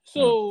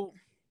 so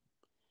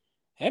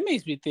that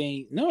makes me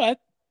think. No, I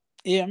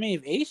mean,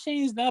 if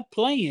A-Shane's not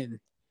playing,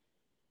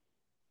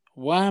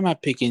 why am I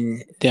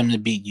picking them to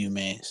beat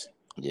UMass?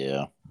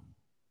 Yeah.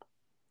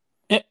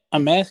 Yep,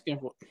 I'm asking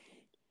for.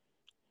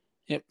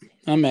 Yep,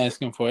 I'm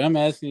asking for it. I'm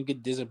asking to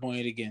get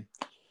disappointed again.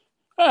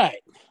 All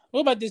right.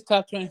 What about this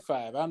top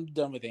 25? I'm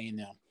done with A&M.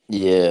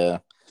 Yeah.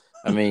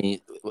 I mean,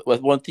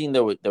 one team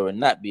that would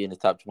not be in the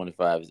top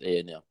 25 is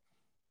A&M.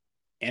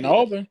 And Yeah,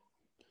 Auburn.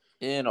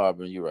 in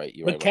Auburn. You're right.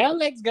 You're right But about that.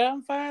 Cadillacs got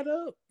them fired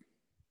up.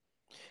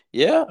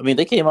 Yeah, I mean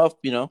they came off,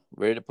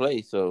 ready to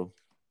play. So,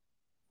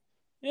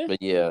 Yeah.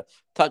 but yeah,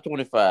 top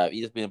 25,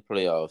 ESPN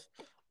playoffs.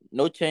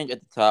 No change at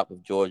the top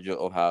of Georgia,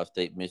 Ohio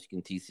State,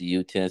 Michigan,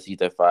 TCU,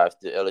 Tennessee's at 5.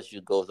 Still,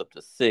 LSU goes up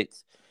to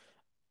 6.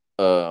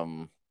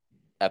 Um,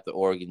 after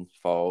Oregon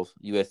falls,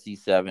 USC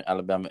 7,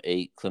 Alabama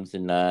 8,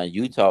 Clemson 9,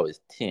 Utah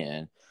is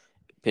 10.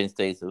 Penn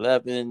State's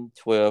 11,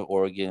 12,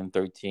 Oregon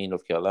 13,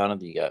 North Carolina.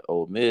 Then you got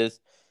Ole Miss,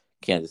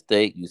 Kansas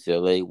State,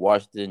 UCLA,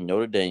 Washington,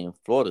 Notre Dame,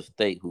 Florida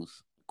State,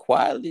 who's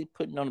quietly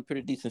putting on a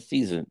pretty decent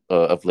season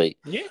of late,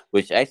 Yeah.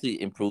 which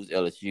actually improves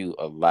LSU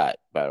a lot,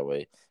 by the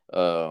way.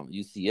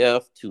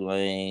 UCF,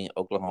 Tulane,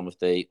 Oklahoma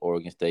State,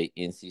 Oregon State,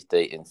 NC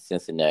State, and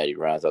Cincinnati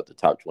rounds out the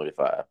top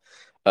 25.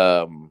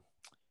 Um,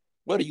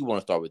 where do you want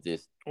to start with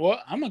this?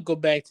 Well, I'm going to go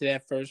back to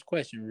that first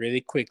question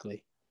really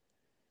quickly.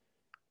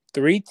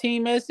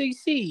 3-team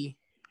SEC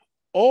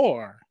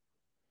or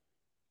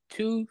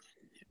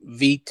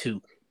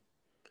 2v2?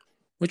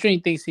 Which one do you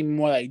think seems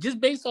more like? Just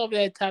based off of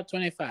that top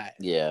 25.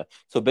 Yeah.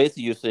 So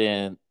basically, you're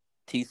saying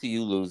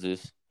TCU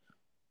loses.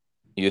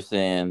 You're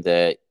saying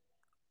that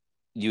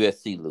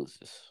USC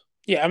loses.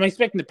 Yeah, I'm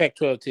expecting the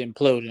Pac-12 to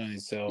implode on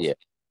itself. Yeah.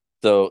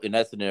 So in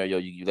that scenario,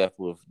 you left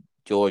with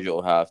Georgia,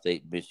 Ohio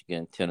State,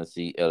 Michigan,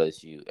 Tennessee,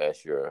 LSU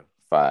as your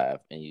 5,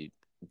 and you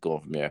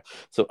going from there.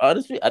 So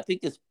honestly, I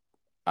think it's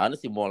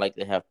honestly more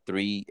likely to have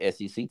 3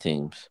 SEC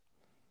teams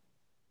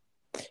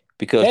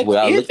because the That's way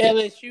I if look at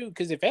LSU,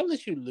 because if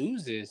LSU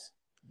loses,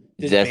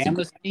 does that's a,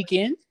 Bama sneak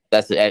in?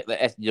 that's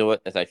you know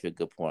what, that's actually a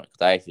good point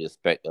because I actually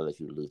expect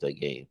LSU to lose that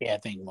game. Yeah, I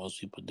think most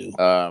people do.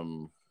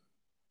 Um,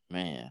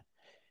 man,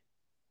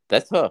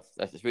 that's tough.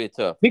 That's just really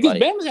tough. Because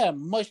Like, Bama's had a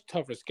much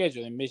tougher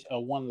schedule than a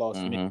one-loss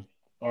Michigan hmm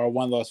or a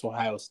one-loss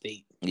Ohio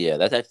State. yeah,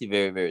 that's actually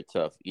very very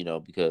tough.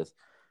 Because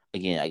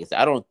again, I guess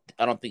I don't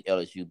think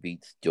LSU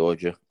beats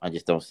Georgia. I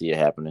just don't see it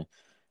happening.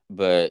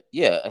 But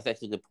yeah, that's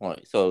actually a good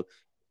point. So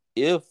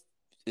if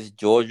it's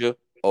Georgia,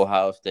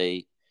 Ohio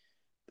State,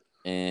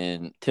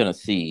 and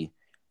Tennessee,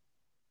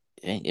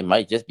 it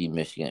might just be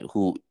Michigan,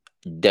 who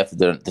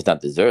definitely does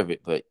not deserve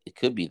it, but it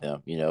could be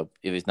them. If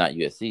it's not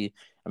USC,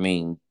 I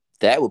mean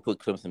that would put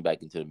Clemson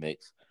back into the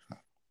mix.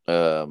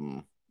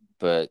 Um,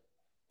 but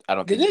I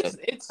don't Because think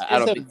it's I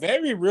it's don't a think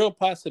very real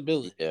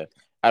possibility. yeah.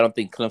 I don't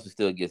think Clemson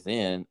still gets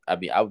in. I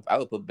mean, I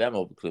would put Bama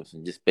over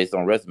Clemson just based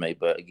on resume.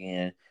 But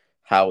again,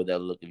 how would that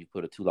look if you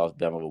put a 2-loss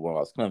Bama over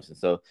 1-loss Clemson?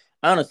 So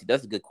honestly,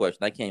 that's a good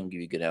question. I can't even give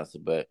you a good answer,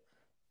 but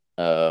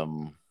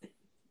um,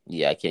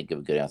 yeah, I can't give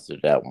a good answer to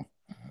that one.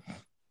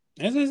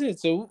 As I said,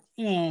 so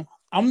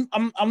I'm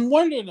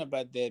wondering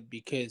about that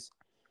because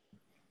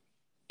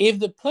if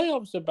the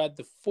playoffs are about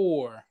the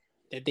four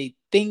that they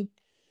think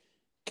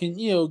can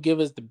give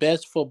us the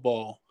best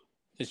football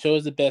that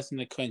shows the best in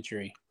the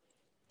country,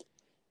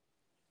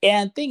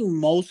 and I think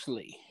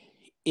mostly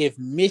if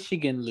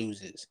Michigan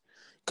loses,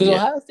 because Yeah,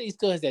 Ohio State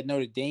still has that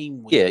Notre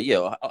Dame yeah, win.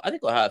 yeah. I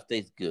think Ohio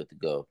State's good to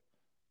go.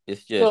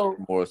 It's just So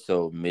more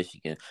so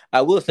Michigan.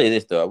 I will say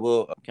this though. I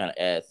will kind of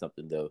add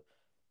something though.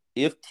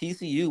 If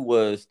TCU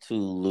was to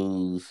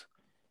lose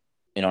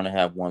and only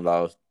have one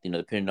loss,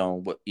 depending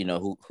on what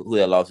who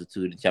that loss is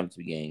to in the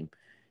championship game,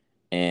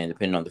 and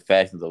depending on the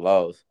fashion of the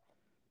loss,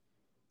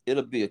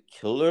 it'll be a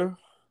killer.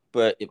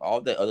 But if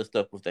all that other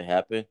stuff was to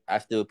happen, I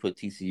still put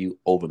TCU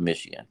over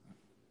Michigan.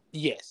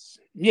 yes,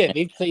 yeah, And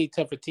they played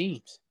tougher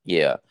teams.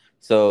 yeah,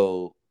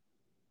 so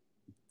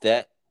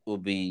that will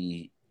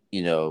be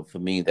for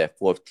me that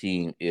fourth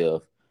team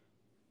if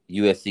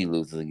USC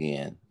loses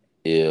again,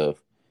 if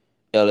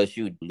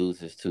LSU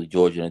loses to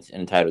Georgia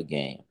in the title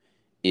game,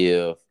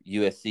 if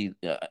USC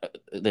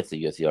let's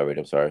say USC already.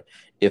 I'm sorry.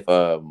 If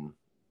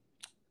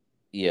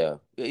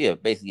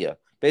basically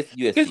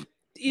Because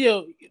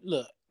USC.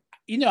 look,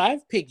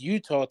 I've picked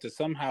Utah to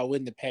somehow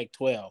win the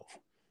Pac-12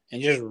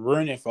 and just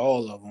ruin it for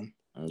all of them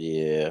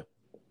Yeah.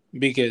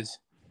 because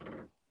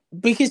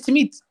to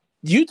me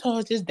Utah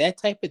is just that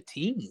type of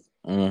team.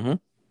 Mm-hmm.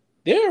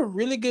 They're a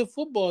really good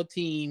football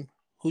team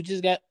who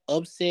just got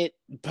upset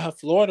by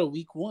Florida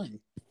week one.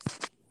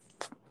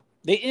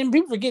 And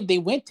people forget they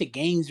went to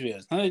Gainesville.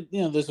 It's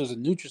not this was a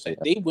neutral site.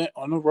 Yeah. They went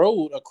on the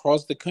road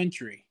across the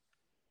country.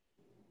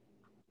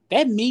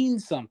 That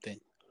means something.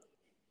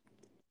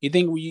 You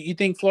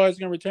think Florida's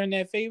gonna return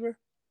that favor?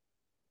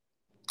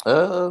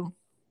 Uh,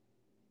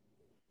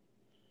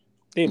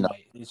 They no,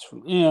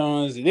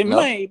 might. They no.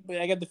 might, but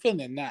I got the feeling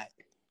they're not.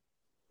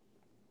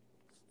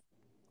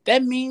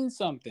 That means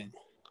something.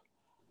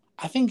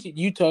 I think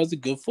Utah is a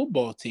good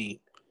football team.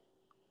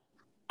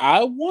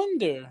 I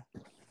wonder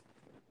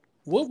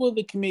what will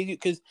the committee,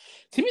 because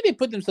to me they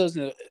put themselves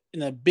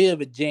in a bit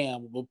of a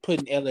jam with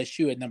putting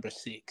LSU at number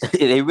 6.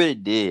 They really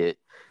did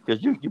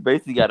because you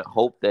basically got to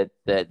hope that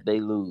they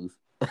lose.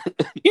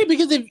 Yeah,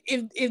 because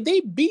if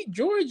they beat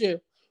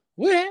Georgia,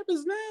 what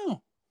happens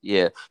now?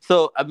 Yeah.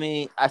 So I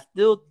mean, I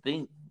still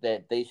think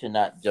that they should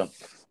not jump.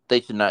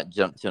 They should not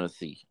jump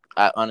Tennessee.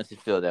 I honestly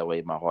feel that way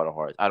in my heart of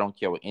hearts. I don't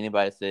care what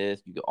anybody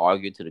says. You can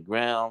argue to the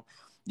ground.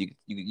 You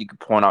can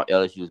point out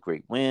LSU's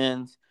great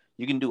wins.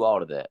 You can do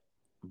all of that,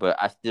 but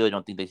I still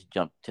don't think they should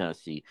jump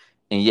Tennessee.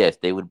 And yes,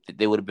 they would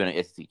have been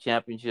in SEC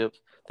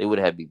championships. They would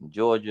have beaten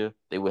Georgia.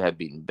 They would have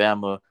beaten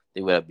Bama.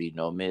 They would have beaten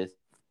Ole Miss.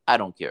 I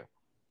don't care.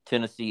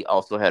 Tennessee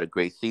also had a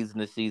great season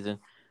this season.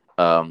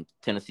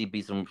 Tennessee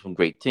beat some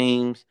great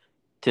teams.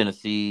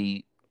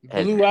 Tennessee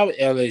has, Blew out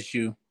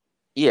LSU.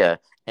 yeah,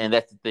 and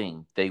that's the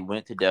thing. They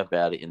went to Death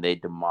Valley and they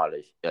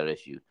demolished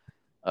LSU.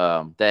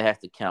 That has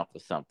to count for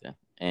something.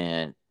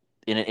 And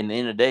in the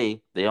end of the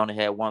day, they only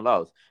had one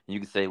loss. And you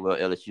can say, well,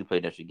 LSU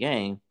played an extra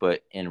game,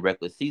 but in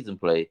regular season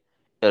play,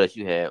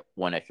 LSU had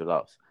one extra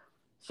loss.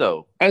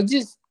 So, I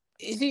just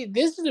you see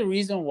this is the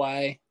reason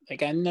why.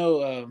 Like I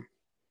know,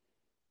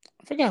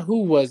 I forgot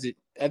who was it.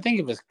 I think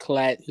it was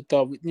Klatt who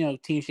thought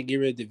teams should get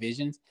rid of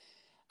divisions.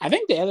 I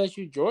think the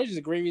LSU Georgia is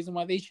a great reason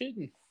why they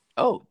shouldn't.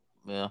 oh,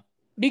 yeah,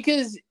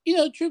 Because,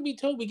 truth be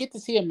told, we get to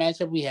see a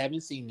matchup we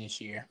haven't seen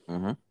this year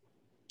mm-hmm.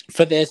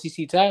 for the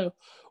SEC title.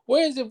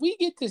 Whereas if we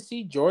get to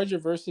see Georgia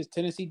versus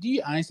Tennessee, do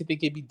you honestly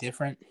think it'd be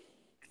different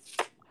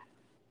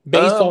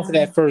based off of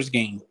that um, first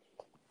game?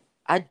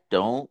 I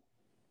don't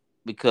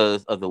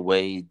because of the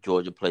way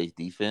Georgia plays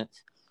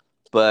defense.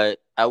 But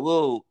I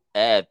will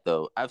add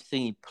though, I've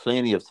seen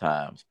plenty of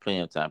times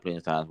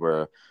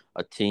where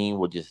a team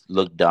will just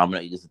look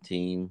dominant against a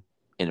team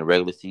in the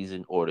regular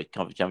season or the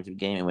conference championship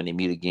game, and when they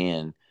meet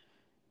again,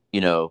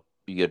 you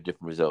get a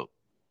different result.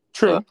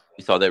 True.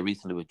 We saw that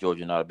recently with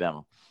Georgia and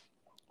Alabama.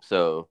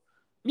 So,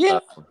 Yeah.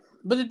 uh,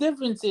 But the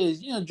difference is,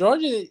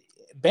 Georgia,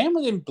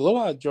 Bama didn't blow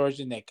out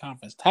Georgia in that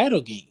conference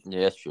title game.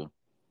 yeah, that's true.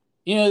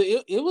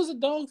 It was a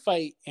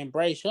dogfight, and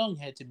Bryce Young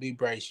had to be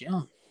Bryce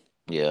Young.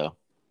 Yeah,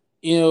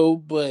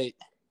 But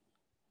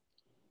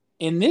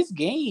in this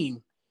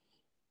game,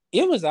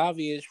 it was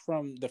obvious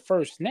from the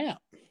first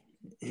snap.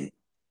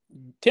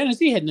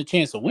 Tennessee had no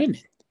chance of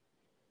winning.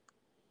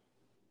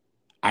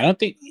 I don't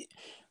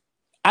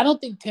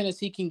think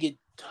Tennessee can get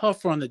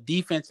tougher on the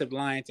defensive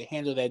line to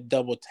handle that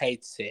double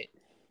tight set.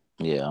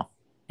 yeah,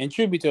 And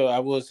truth be told, I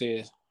will say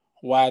is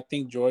why I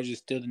think Georgia is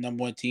still the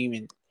number one team,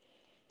 and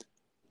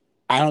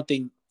I don't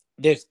think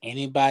there's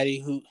anybody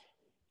who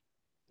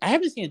I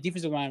haven't seen a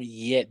defensive line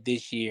yet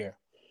this year,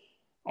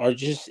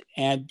 and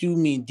I do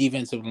mean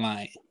defensive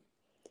line.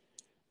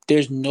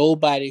 There's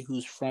nobody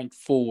whose front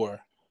four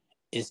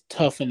is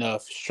tough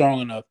enough,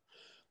 strong enough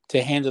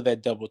to handle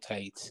that double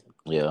tights.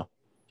 yeah.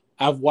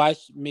 I've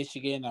watched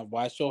Michigan. I've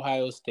watched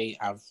Ohio State.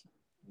 I've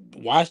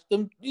watched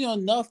them,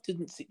 enough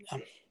to see.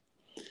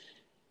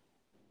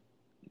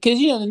 Because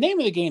the name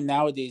of the game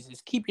nowadays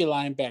is keep your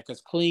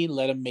linebackers clean,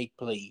 let them make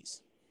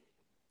plays.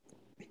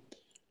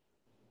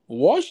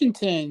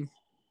 Washington,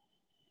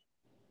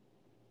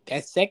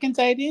 that second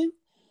tight end,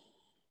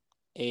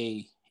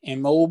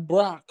 and Mo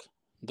Brock,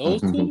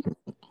 those two,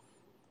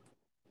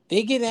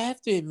 they get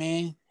after it,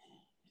 man.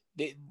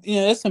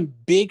 There's some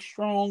big,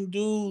 strong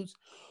dudes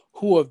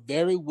who are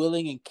very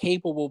willing and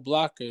capable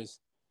blockers.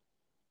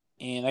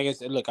 And like I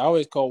said, look, I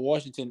always call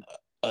Washington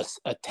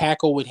a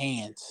tackle with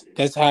hands.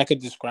 That's how I could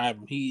describe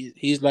him.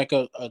 He's like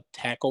a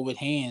tackle with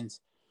hands.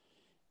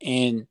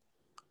 And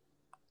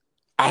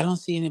I don't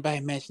see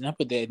anybody matching up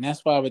with that. And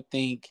that's why I would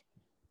think,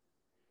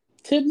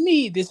 to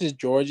me, this is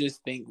Georgia's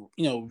thing,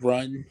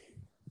 run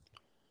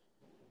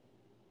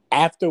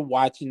after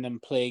watching them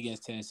play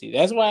against Tennessee.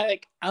 That's why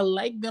I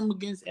like them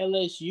against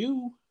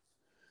LSU.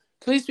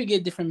 At least we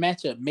get a different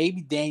matchup.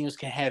 Maybe Daniels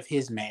can have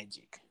his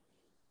magic.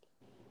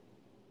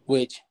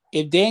 Which,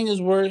 if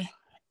Daniels were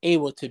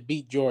able to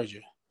beat Georgia,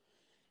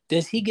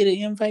 does he get an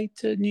invite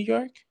to New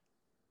York?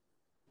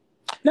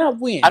 Not I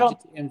win, don't.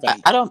 just an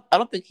invite. I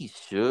don't think he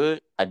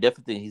should. I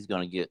definitely think he's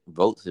going to get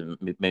votes and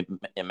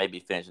maybe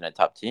finish in that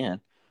top 10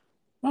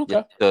 just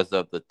Okay. because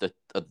of the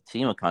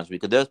team of country.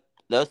 Because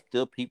there's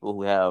still people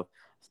who have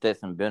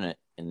Stetson Bennett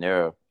in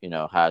their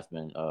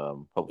Heisman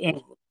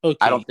hopefuls. Okay.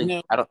 I don't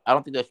think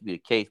that should be the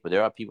case, but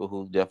there are people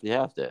who definitely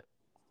have that.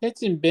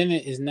 Stetson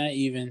Bennett is not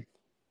even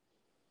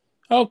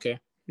okay.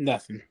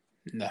 Nothing.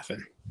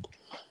 Nothing.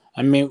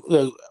 I mean,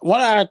 look,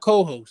 one of our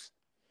co-hosts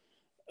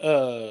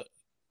uh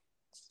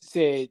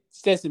said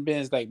Stetson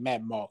Bennett's like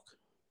Matt Mark.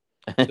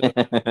 So,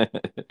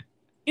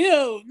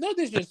 no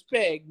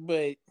disrespect,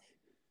 but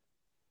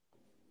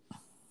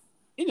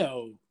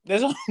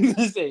that's all I'm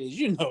gonna say is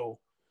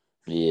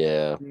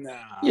Yeah. nah.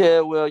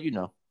 Yeah. Well,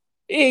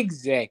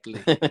 Exactly.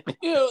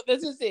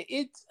 That's just it.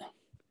 It's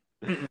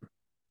and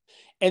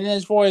then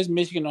as far as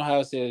Michigan,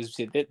 Ohio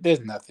State,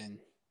 there's nothing.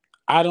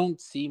 I don't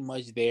see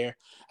much there.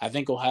 I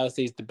think Ohio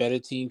State's the better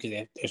team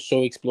because they're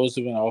so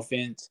explosive in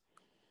offense.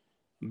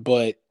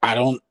 But I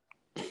don't.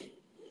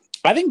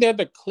 I think they're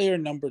the clear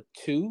number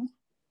two.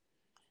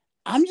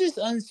 I'm just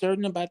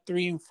uncertain about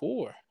 3 and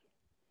 4.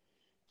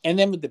 And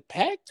then with the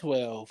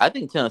Pac-12, I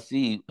think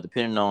Tennessee,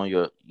 depending on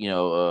your,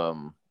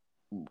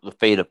 the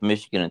fate of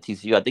Michigan and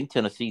TCU, I think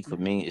Tennessee for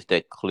me is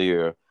that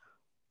clear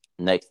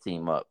next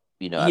team up.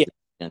 I yeah. think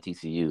in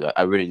TCU,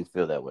 I really do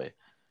feel that way.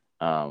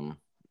 Um,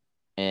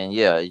 and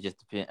yeah, it just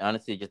depends.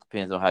 Honestly, it just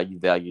depends on how you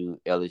value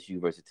LSU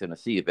versus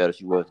Tennessee. If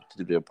LSU was to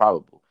do the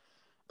improbable,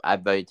 I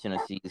value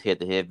Tennessee's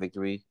head-to-head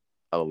victory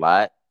a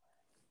lot.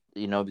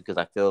 Because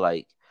I feel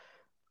like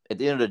at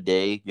the end of the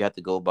day, you have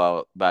to go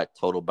by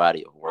total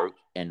body of work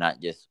and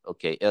not just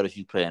okay.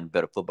 LSU playing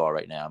better football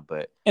right now,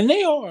 but And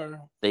they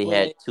are, they but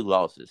had two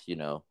losses.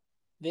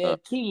 they Uh,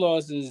 had two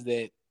losses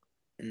that,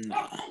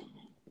 nah.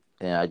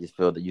 and I just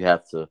feel that you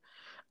have to.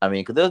 I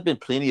mean, because there's been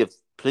plenty of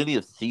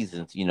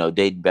seasons,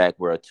 dating back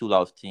where a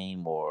two-loss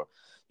team or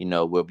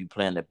will be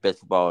playing the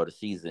best football of the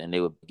season and they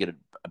would get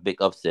a big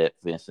upset,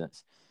 for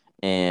instance.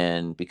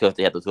 And because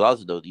they have those two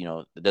losses, though,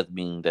 it doesn't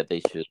mean that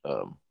they should,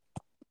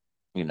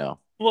 you know.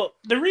 Well,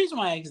 the reason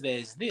why I ask that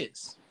is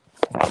this.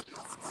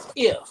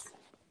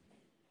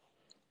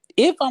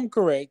 If I'm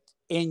correct,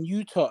 in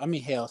Utah, I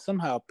mean, hell,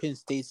 somehow Penn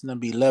State's going to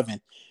be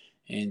 11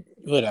 and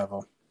whatever.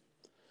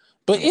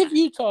 But Yeah. if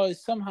Utah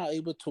is somehow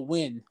able to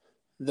win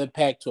the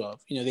Pac-12,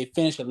 they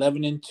finish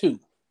 11-2.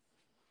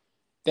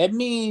 That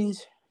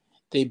means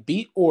they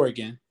beat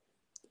Oregon.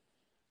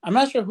 I'm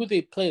not sure who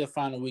they play the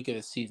final week of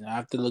the season. I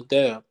have to look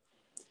that up.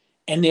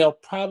 And they'll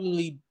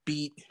probably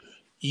beat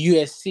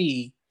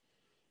USC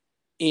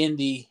in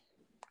the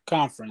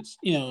conference,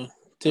 to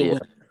Yeah. win.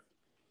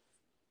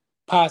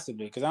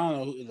 Possibly, because I don't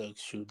know who. Look,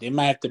 shoot, they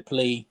might have to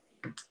play.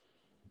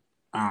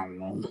 I don't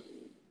know.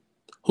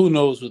 Who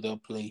knows who they'll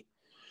play?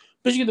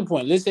 But you get the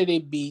point. Let's say they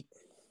beat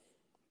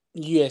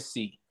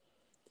USC.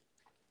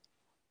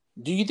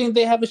 Do you think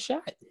they have a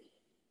shot?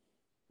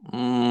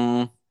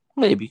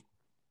 Maybe.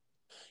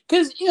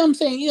 Because what I'm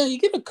saying, you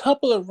get a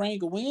couple of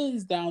ranked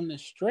wins down the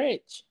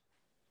stretch.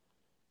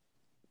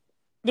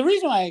 The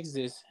reason why I ask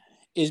this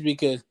is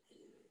because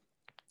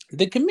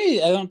the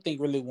committee, I don't think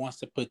really wants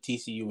to put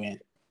TCU in.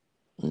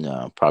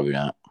 No, probably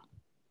not.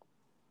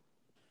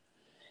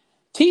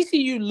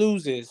 TCU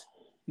loses,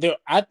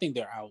 I think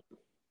they're out.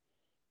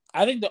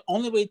 I think the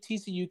only way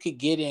TCU could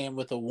get in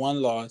with a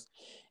one loss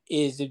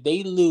is if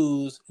they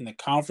lose in the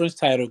conference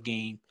title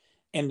game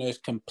and there's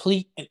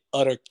complete and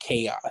utter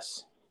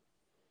chaos.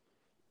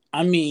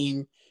 I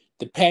mean,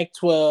 the Pac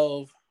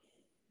 12,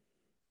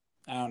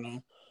 I don't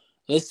know.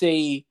 Let's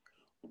say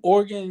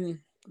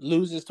Oregon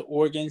loses to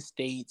Oregon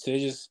State, so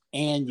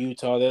and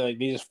Utah, they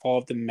just fall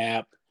off the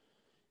map.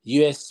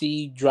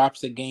 USC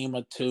drops a game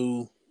or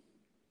two,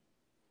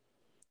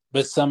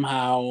 but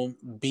somehow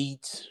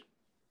beats,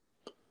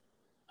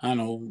 I don't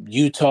know,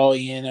 Utah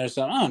in or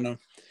something. I don't know.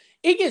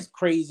 It gets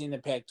crazy in the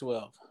Pac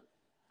 12.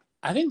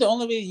 I think the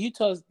only way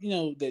Utah's,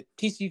 that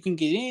TCU can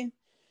get in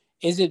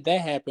is if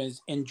that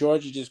happens and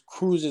Georgia just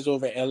cruises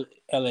over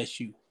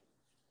LSU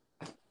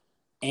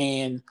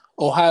and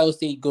Ohio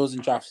State goes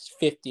and drops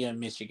 50 on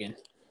Michigan.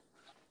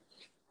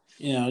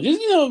 I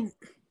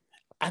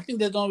think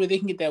that's the only way they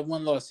can get that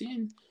one loss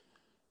in.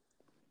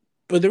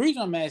 But the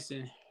reason I'm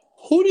asking,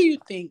 who do you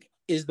think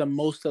is the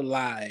most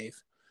alive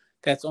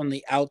that's on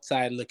the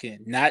outside looking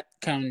in, not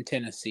counting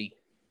Tennessee?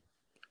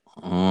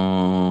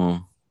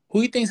 Mm, Who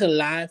do you think's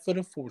alive for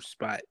the fourth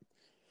spot?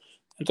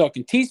 I'm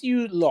talking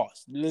TCU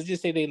lost. Let's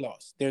just say they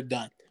lost. They're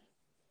done.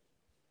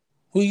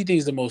 Who do you think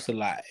is the most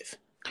alive?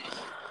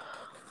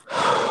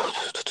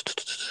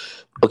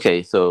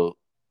 okay, so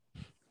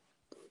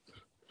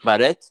by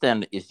that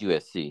standard, it's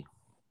USC,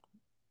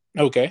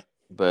 Okay.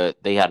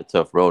 but they had a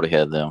tough road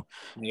ahead of them.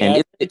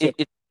 And Yeah.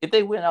 if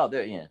they win out,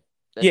 they're in.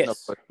 That's no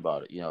Yes. question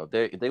about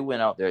it. If they win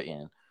out, they're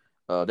in.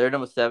 They're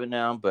number 7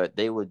 now, but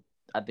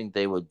I think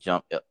they would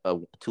jump a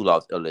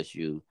 2-loss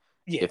LSU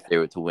Yeah. if they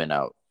were to win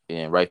out,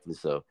 and rightfully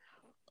so.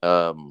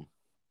 Um,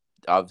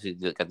 Obviously,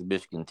 they got the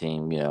Michigan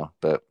team,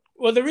 but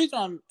Well, the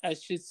reason I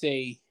should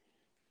say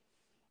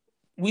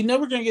we know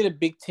we're gonna get a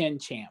Big Ten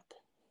champ.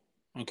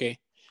 Okay.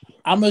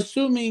 I'm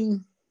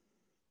assuming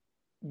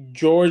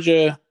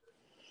Georgia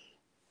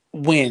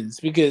wins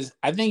because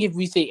I think if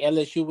we say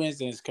LSU wins,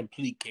 then it's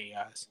complete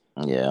chaos.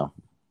 yeah,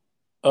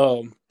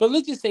 But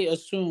let's just say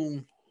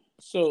assume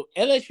so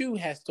LSU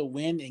has to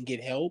win and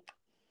get help,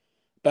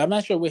 but I'm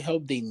not sure what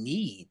help they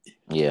need.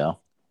 yeah,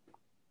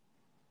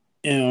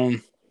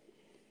 Um,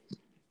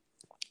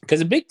 because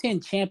the Big Ten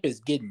champ is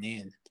getting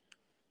in.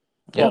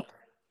 yeah, Well,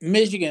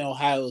 Michigan,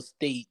 Ohio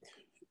State,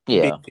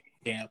 Big yeah, Ten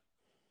champ.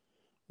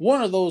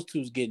 One of those two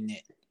is getting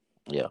in.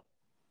 yeah.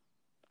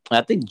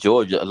 I think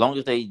Georgia, as long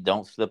as they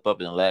don't slip up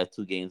in the last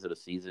 2 games of the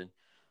season,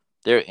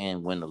 they're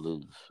in win or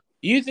lose.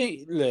 You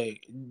think look,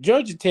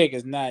 Georgia Tech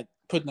is not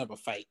putting up a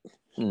fight.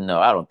 No,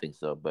 I don't think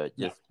so. But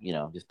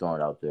No. just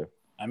throwing it out there.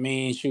 I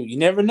mean, shoot, you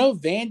never know.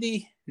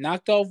 Vandy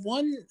knocked off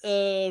one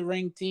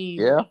ranked team.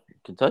 Yeah,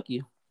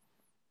 Kentucky.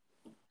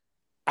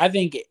 I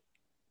think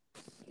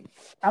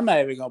I'm not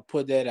even gonna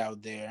put that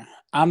out there.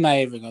 I'm not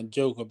even gonna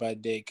joke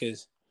about that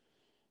because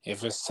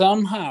if it's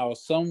somehow,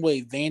 some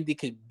way, Vandy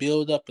could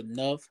build up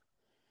enough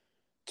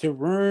to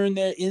ruin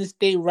their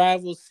in-state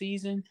rival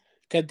season,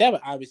 because that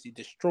would obviously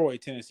destroy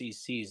Tennessee's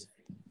season.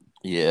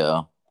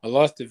 Yeah. A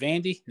loss to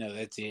Vandy, no,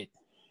 that's it.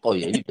 Oh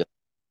yeah, you done.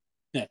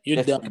 No,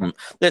 you're done.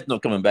 There's no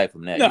coming back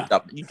from that.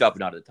 No. You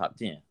dropping out of the top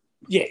 10.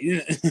 Yeah,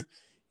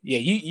 yeah,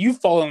 you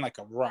falling like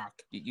a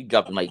rock. You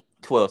dropping like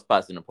 12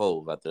 spots in the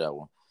polls after that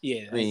one.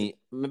 Yeah, I mean,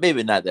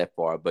 maybe not that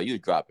far, but you're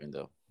dropping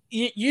though.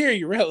 you're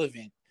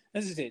irrelevant.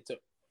 That's just it. So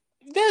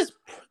that's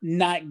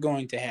not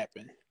going to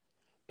happen.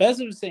 But that's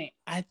what I'm saying.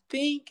 I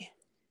think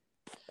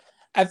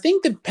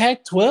the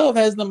Pac-12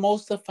 has the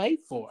most to fight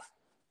for.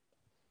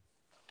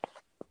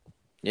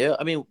 Yeah,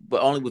 I mean,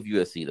 but only with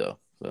USC though.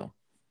 So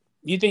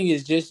You think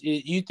it's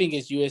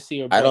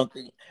USC or I don't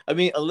think. I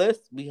mean, unless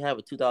we have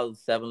a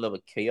 2007 level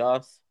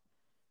chaos,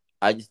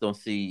 I just don't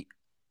see.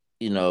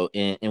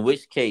 In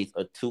which case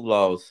a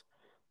 2-loss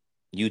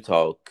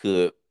Utah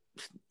could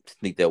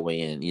sneak their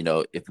way in.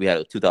 If we had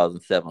a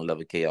 2007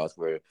 level chaos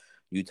where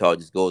Utah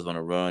just goes on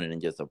a run and then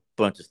just a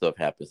bunch of stuff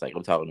happens. Like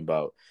I'm talking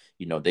about,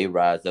 they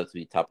rise up to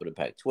be top of the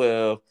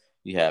Pac-12.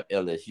 You have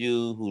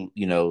LSU who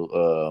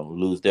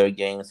lose their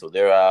game, so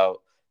they're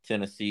out.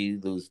 Tennessee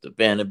lose to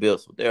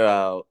Vanderbilt, so they're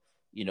out.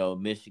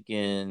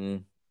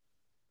 Michigan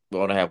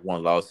will only have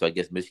one loss, so I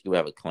guess Michigan will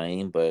have a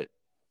claim, but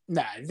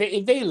nah.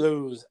 If they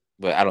lose,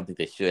 but I don't think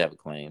they should have a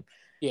claim.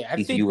 yeah, I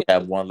TCU think would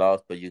have one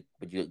loss, but you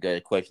got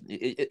a question.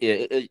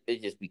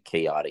 It just be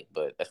chaotic,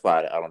 but that's why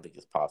I don't think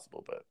it's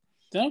possible. But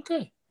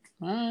okay.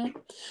 All right.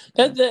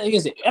 Like I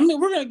said, I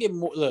mean, we're gonna get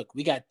more. Look,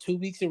 we got 2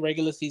 weeks of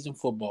regular season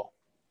football.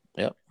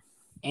 Yep.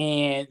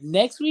 And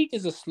next week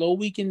is a slow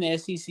week in the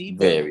SEC,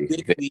 but Very, a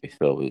big very week.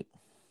 slow week.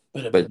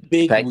 But a But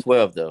big week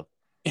Pac-12 though.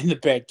 in the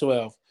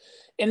Pac-12.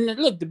 And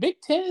look, the Big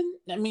Ten.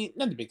 I mean,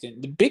 not the Big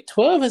Ten. The Big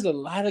 12 has a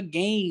lot of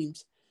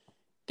games.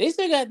 They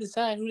still got to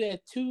decide who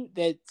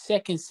that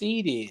second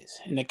seed is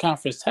in the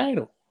conference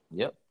title.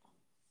 Yep.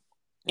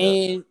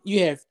 And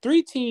you have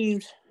 3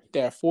 teams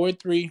that are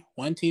 4-3.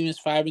 One team is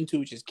 5-2,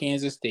 which is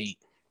Kansas State.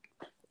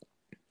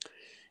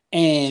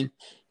 And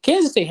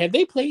Kansas State, have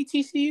they played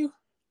TCU?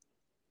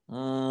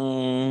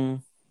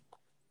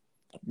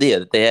 Yeah,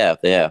 they have.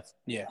 They have.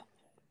 Yeah.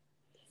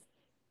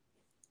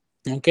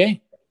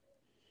 Okay.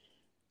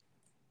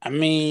 I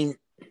mean,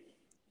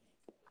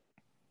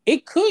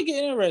 it could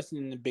get interesting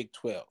in the Big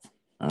 12.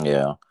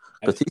 Yeah.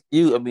 Because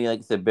TCU, I mean, like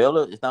I said,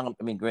 Baylor, it's not,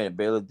 I mean, granted,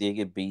 Baylor did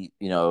get beat,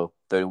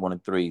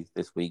 31-3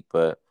 this week,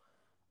 but.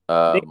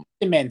 They went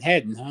to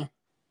Manhattan, huh?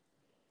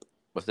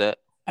 What's that?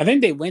 I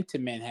think they went to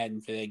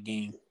Manhattan for that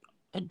game.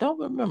 I don't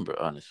remember,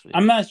 honestly.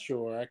 I'm not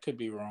sure. I could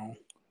be wrong.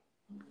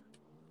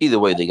 Either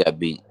way, they got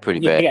beat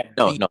pretty bad.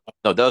 No,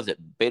 that was it.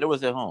 Baylor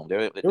was at home.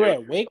 They were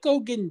at Waco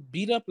getting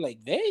beat up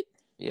like that?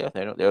 Yeah,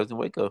 they was in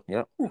Waco.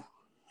 Yeah.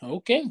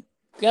 Okay.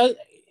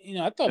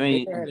 I I thought Baylor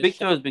mean, had a Big shot.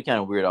 12 has been kind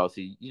of weird all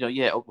season.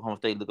 You had Oklahoma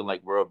State looking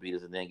like world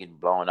beaters and then getting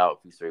blown out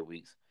a few straight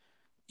weeks.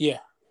 Yeah.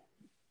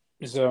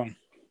 So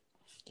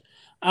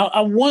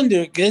I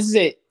wonder because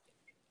it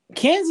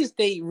Kansas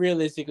State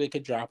realistically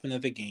could drop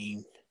another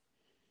game.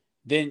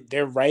 Then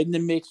they're right in the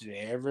mix with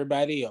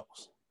everybody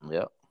else.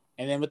 Yep.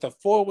 And then with a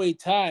 4-way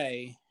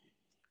tie,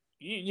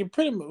 you're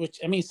pretty much.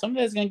 I mean, some of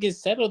that's gonna get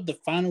settled the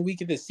final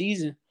week of the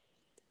season.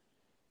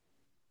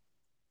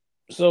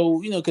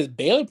 So because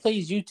Baylor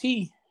plays UT,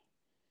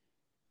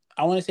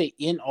 I want to say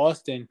in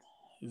Austin,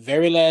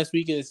 very last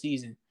week of the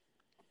season.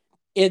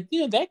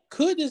 That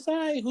could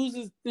decide who's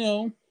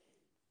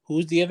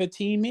the other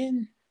team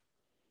in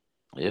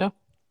Yeah.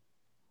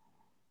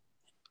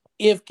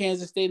 if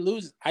Kansas State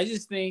loses. I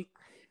just think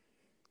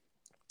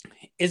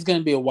it's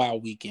gonna be a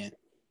wild weekend.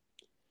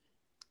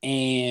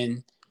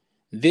 And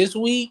this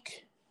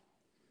week,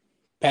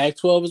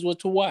 Pac-12 is what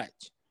to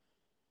watch.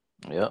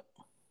 Yep.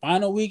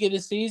 Final week of the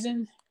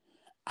season,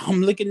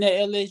 I'm looking at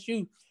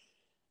LSU.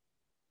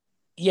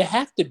 You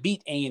have to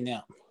beat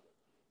A&M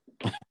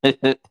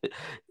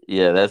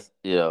Yeah, that's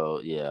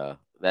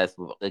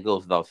it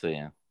goes without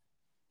saying.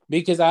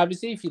 because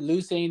obviously, if you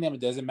lose A&M, it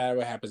doesn't matter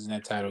what happens in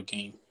that title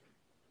game.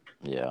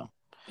 Yeah.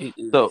 It-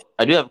 So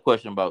I do have a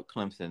question about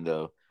Clemson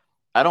though.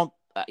 I don't,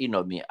 you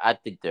know me. I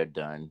think they're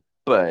done,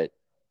 but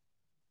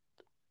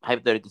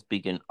hypothetically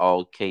speaking,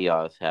 all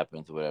chaos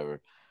happens,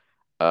 whatever.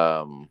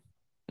 Um,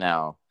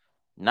 Now,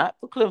 not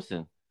for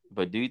Clemson,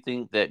 but do you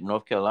think that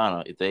North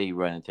Carolina, if they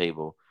run the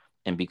table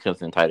and beat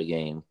Clemson in a tighter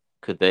game,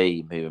 could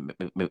they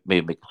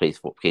maybe make a case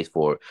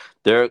for it?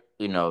 Their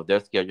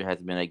schedule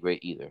hasn't been that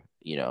great either,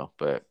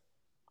 but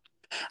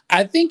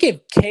I think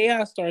if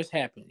chaos starts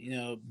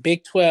happening,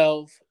 Big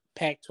 12,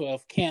 Pac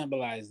 12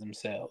 cannibalize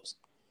themselves,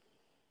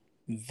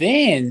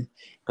 then,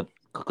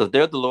 because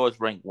they're the lowest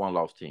ranked one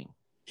loss team.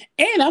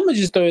 and I'm going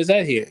to just throw this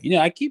out here.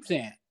 I keep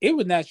saying it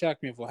would not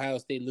shock me if Ohio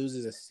State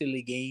loses a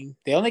silly game.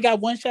 They only got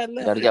one shot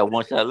Now left. they got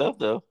one shot left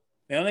though.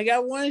 They only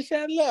got one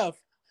shot left.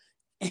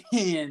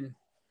 And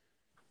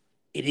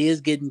it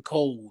is getting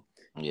cold.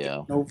 It's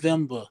Yeah.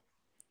 November.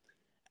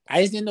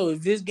 I just didn't know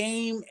if this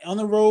game on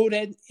the road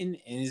is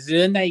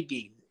it a night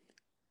game.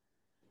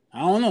 I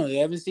don't know. They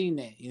haven't seen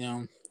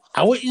that.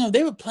 I would.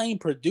 They were playing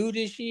Purdue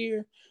this year.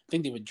 I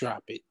think they would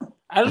drop it.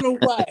 I don't know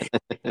why.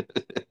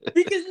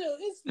 Because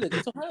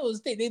it's Ohio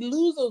State. They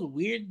lose those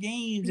weird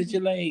games that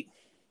you're like.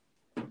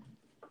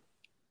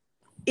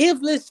 If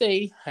let's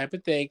say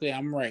hypothetically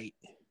I'm right,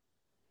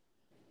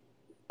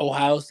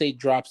 Ohio State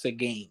drops a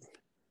game.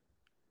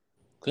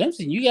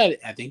 Clemson, you got it.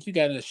 I think you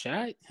got a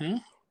shot, huh?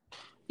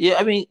 Yeah,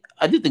 I mean,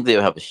 I do think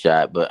they'll have a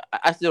shot, but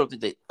I still don't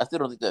think I still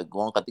don't think they're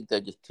going. I think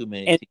they're just too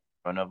many And teams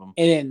in front of them.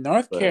 and in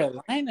North But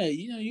Carolina,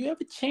 you have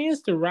a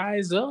chance to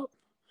rise up.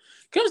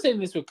 I'm saying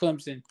this with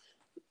Clemson.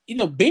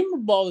 Beamer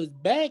ball is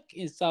back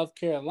in South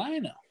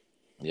Carolina.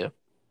 yeah,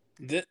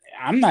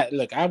 I'm not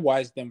look. I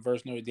watched them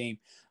versus Notre Dame.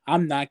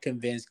 I'm not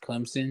convinced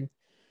Clemson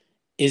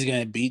is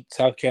going to beat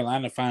South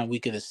Carolina final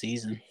week of the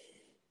season.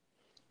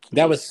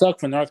 That yeah. would suck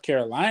for North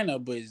Carolina,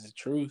 but it's the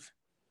truth.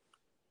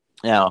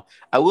 Now,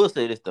 I will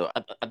say this though.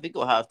 I think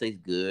Ohio State's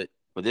good,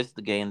 but this is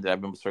the game that I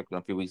remember circling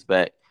a few weeks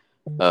back.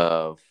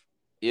 Of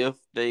if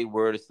they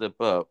were to slip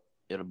up,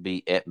 it'll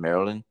be at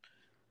Maryland.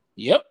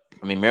 Yep.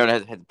 I mean,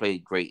 Maryland hasn't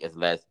played great as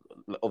last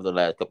over the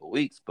last couple of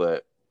weeks,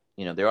 but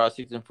they are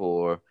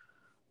 6-4.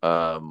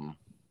 Um,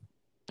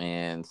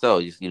 and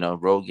so just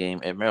road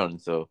game at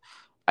Maryland. So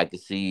I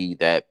could see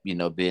that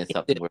being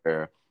something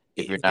where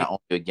if you're not on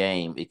your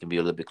game, it can be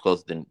a little bit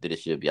closer than it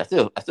should be. I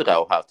still got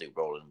Ohio State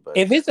rolling, but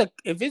If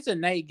it's a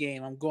night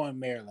game, I'm going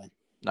Maryland.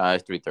 nah,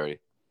 it's 3:30.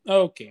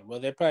 Okay, well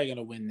they're probably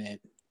gonna win that.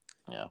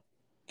 Yeah.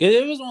 Cause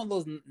it was one of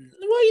those.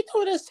 Well,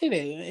 what I say that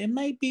it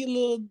might be a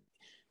little.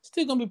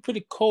 Still gonna be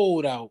pretty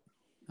cold out.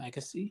 I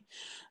can see.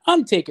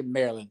 I'm taking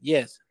Maryland.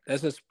 Yes,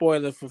 that's a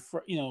spoiler for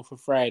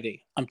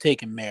Friday. I'm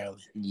taking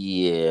Maryland.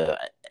 Yeah,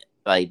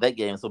 like that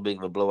game is so big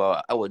of a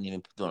blowout. I wasn't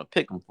even doing a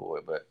pick 'em for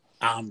it, but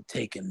I'm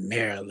taking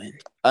Maryland.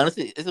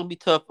 honestly, it's gonna be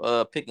tough.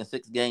 Picking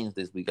 6 games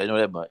this week. I know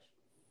that much.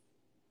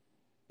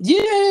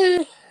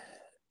 Yeah,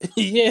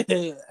 yeah.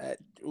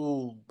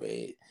 Oh,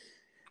 man.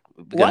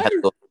 We're gonna Why? have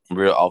to go some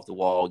real off the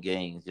wall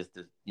games just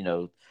to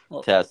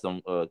Well, to have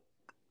some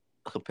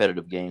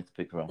competitive games to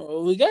pick from.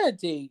 we gotta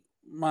take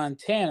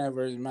Montana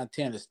versus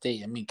Montana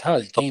State. I mean,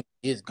 college game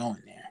is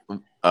going there.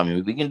 I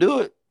mean, we can do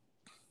it.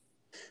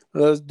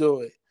 Let's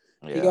do it.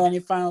 You Yeah. got any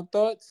final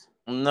thoughts?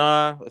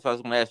 Nah, if I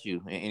was gonna ask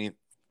you, any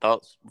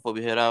thoughts before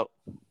we head out?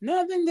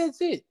 No, I think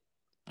that's it.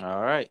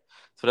 All right.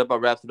 So that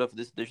about wraps it up for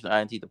this edition of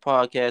INT the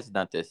podcast. It's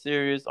not that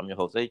serious. I'm your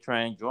host A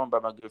Train, joined by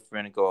my good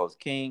friend and co-host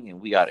King,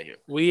 and we out of here.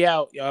 We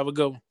out. Y'all have a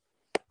good one.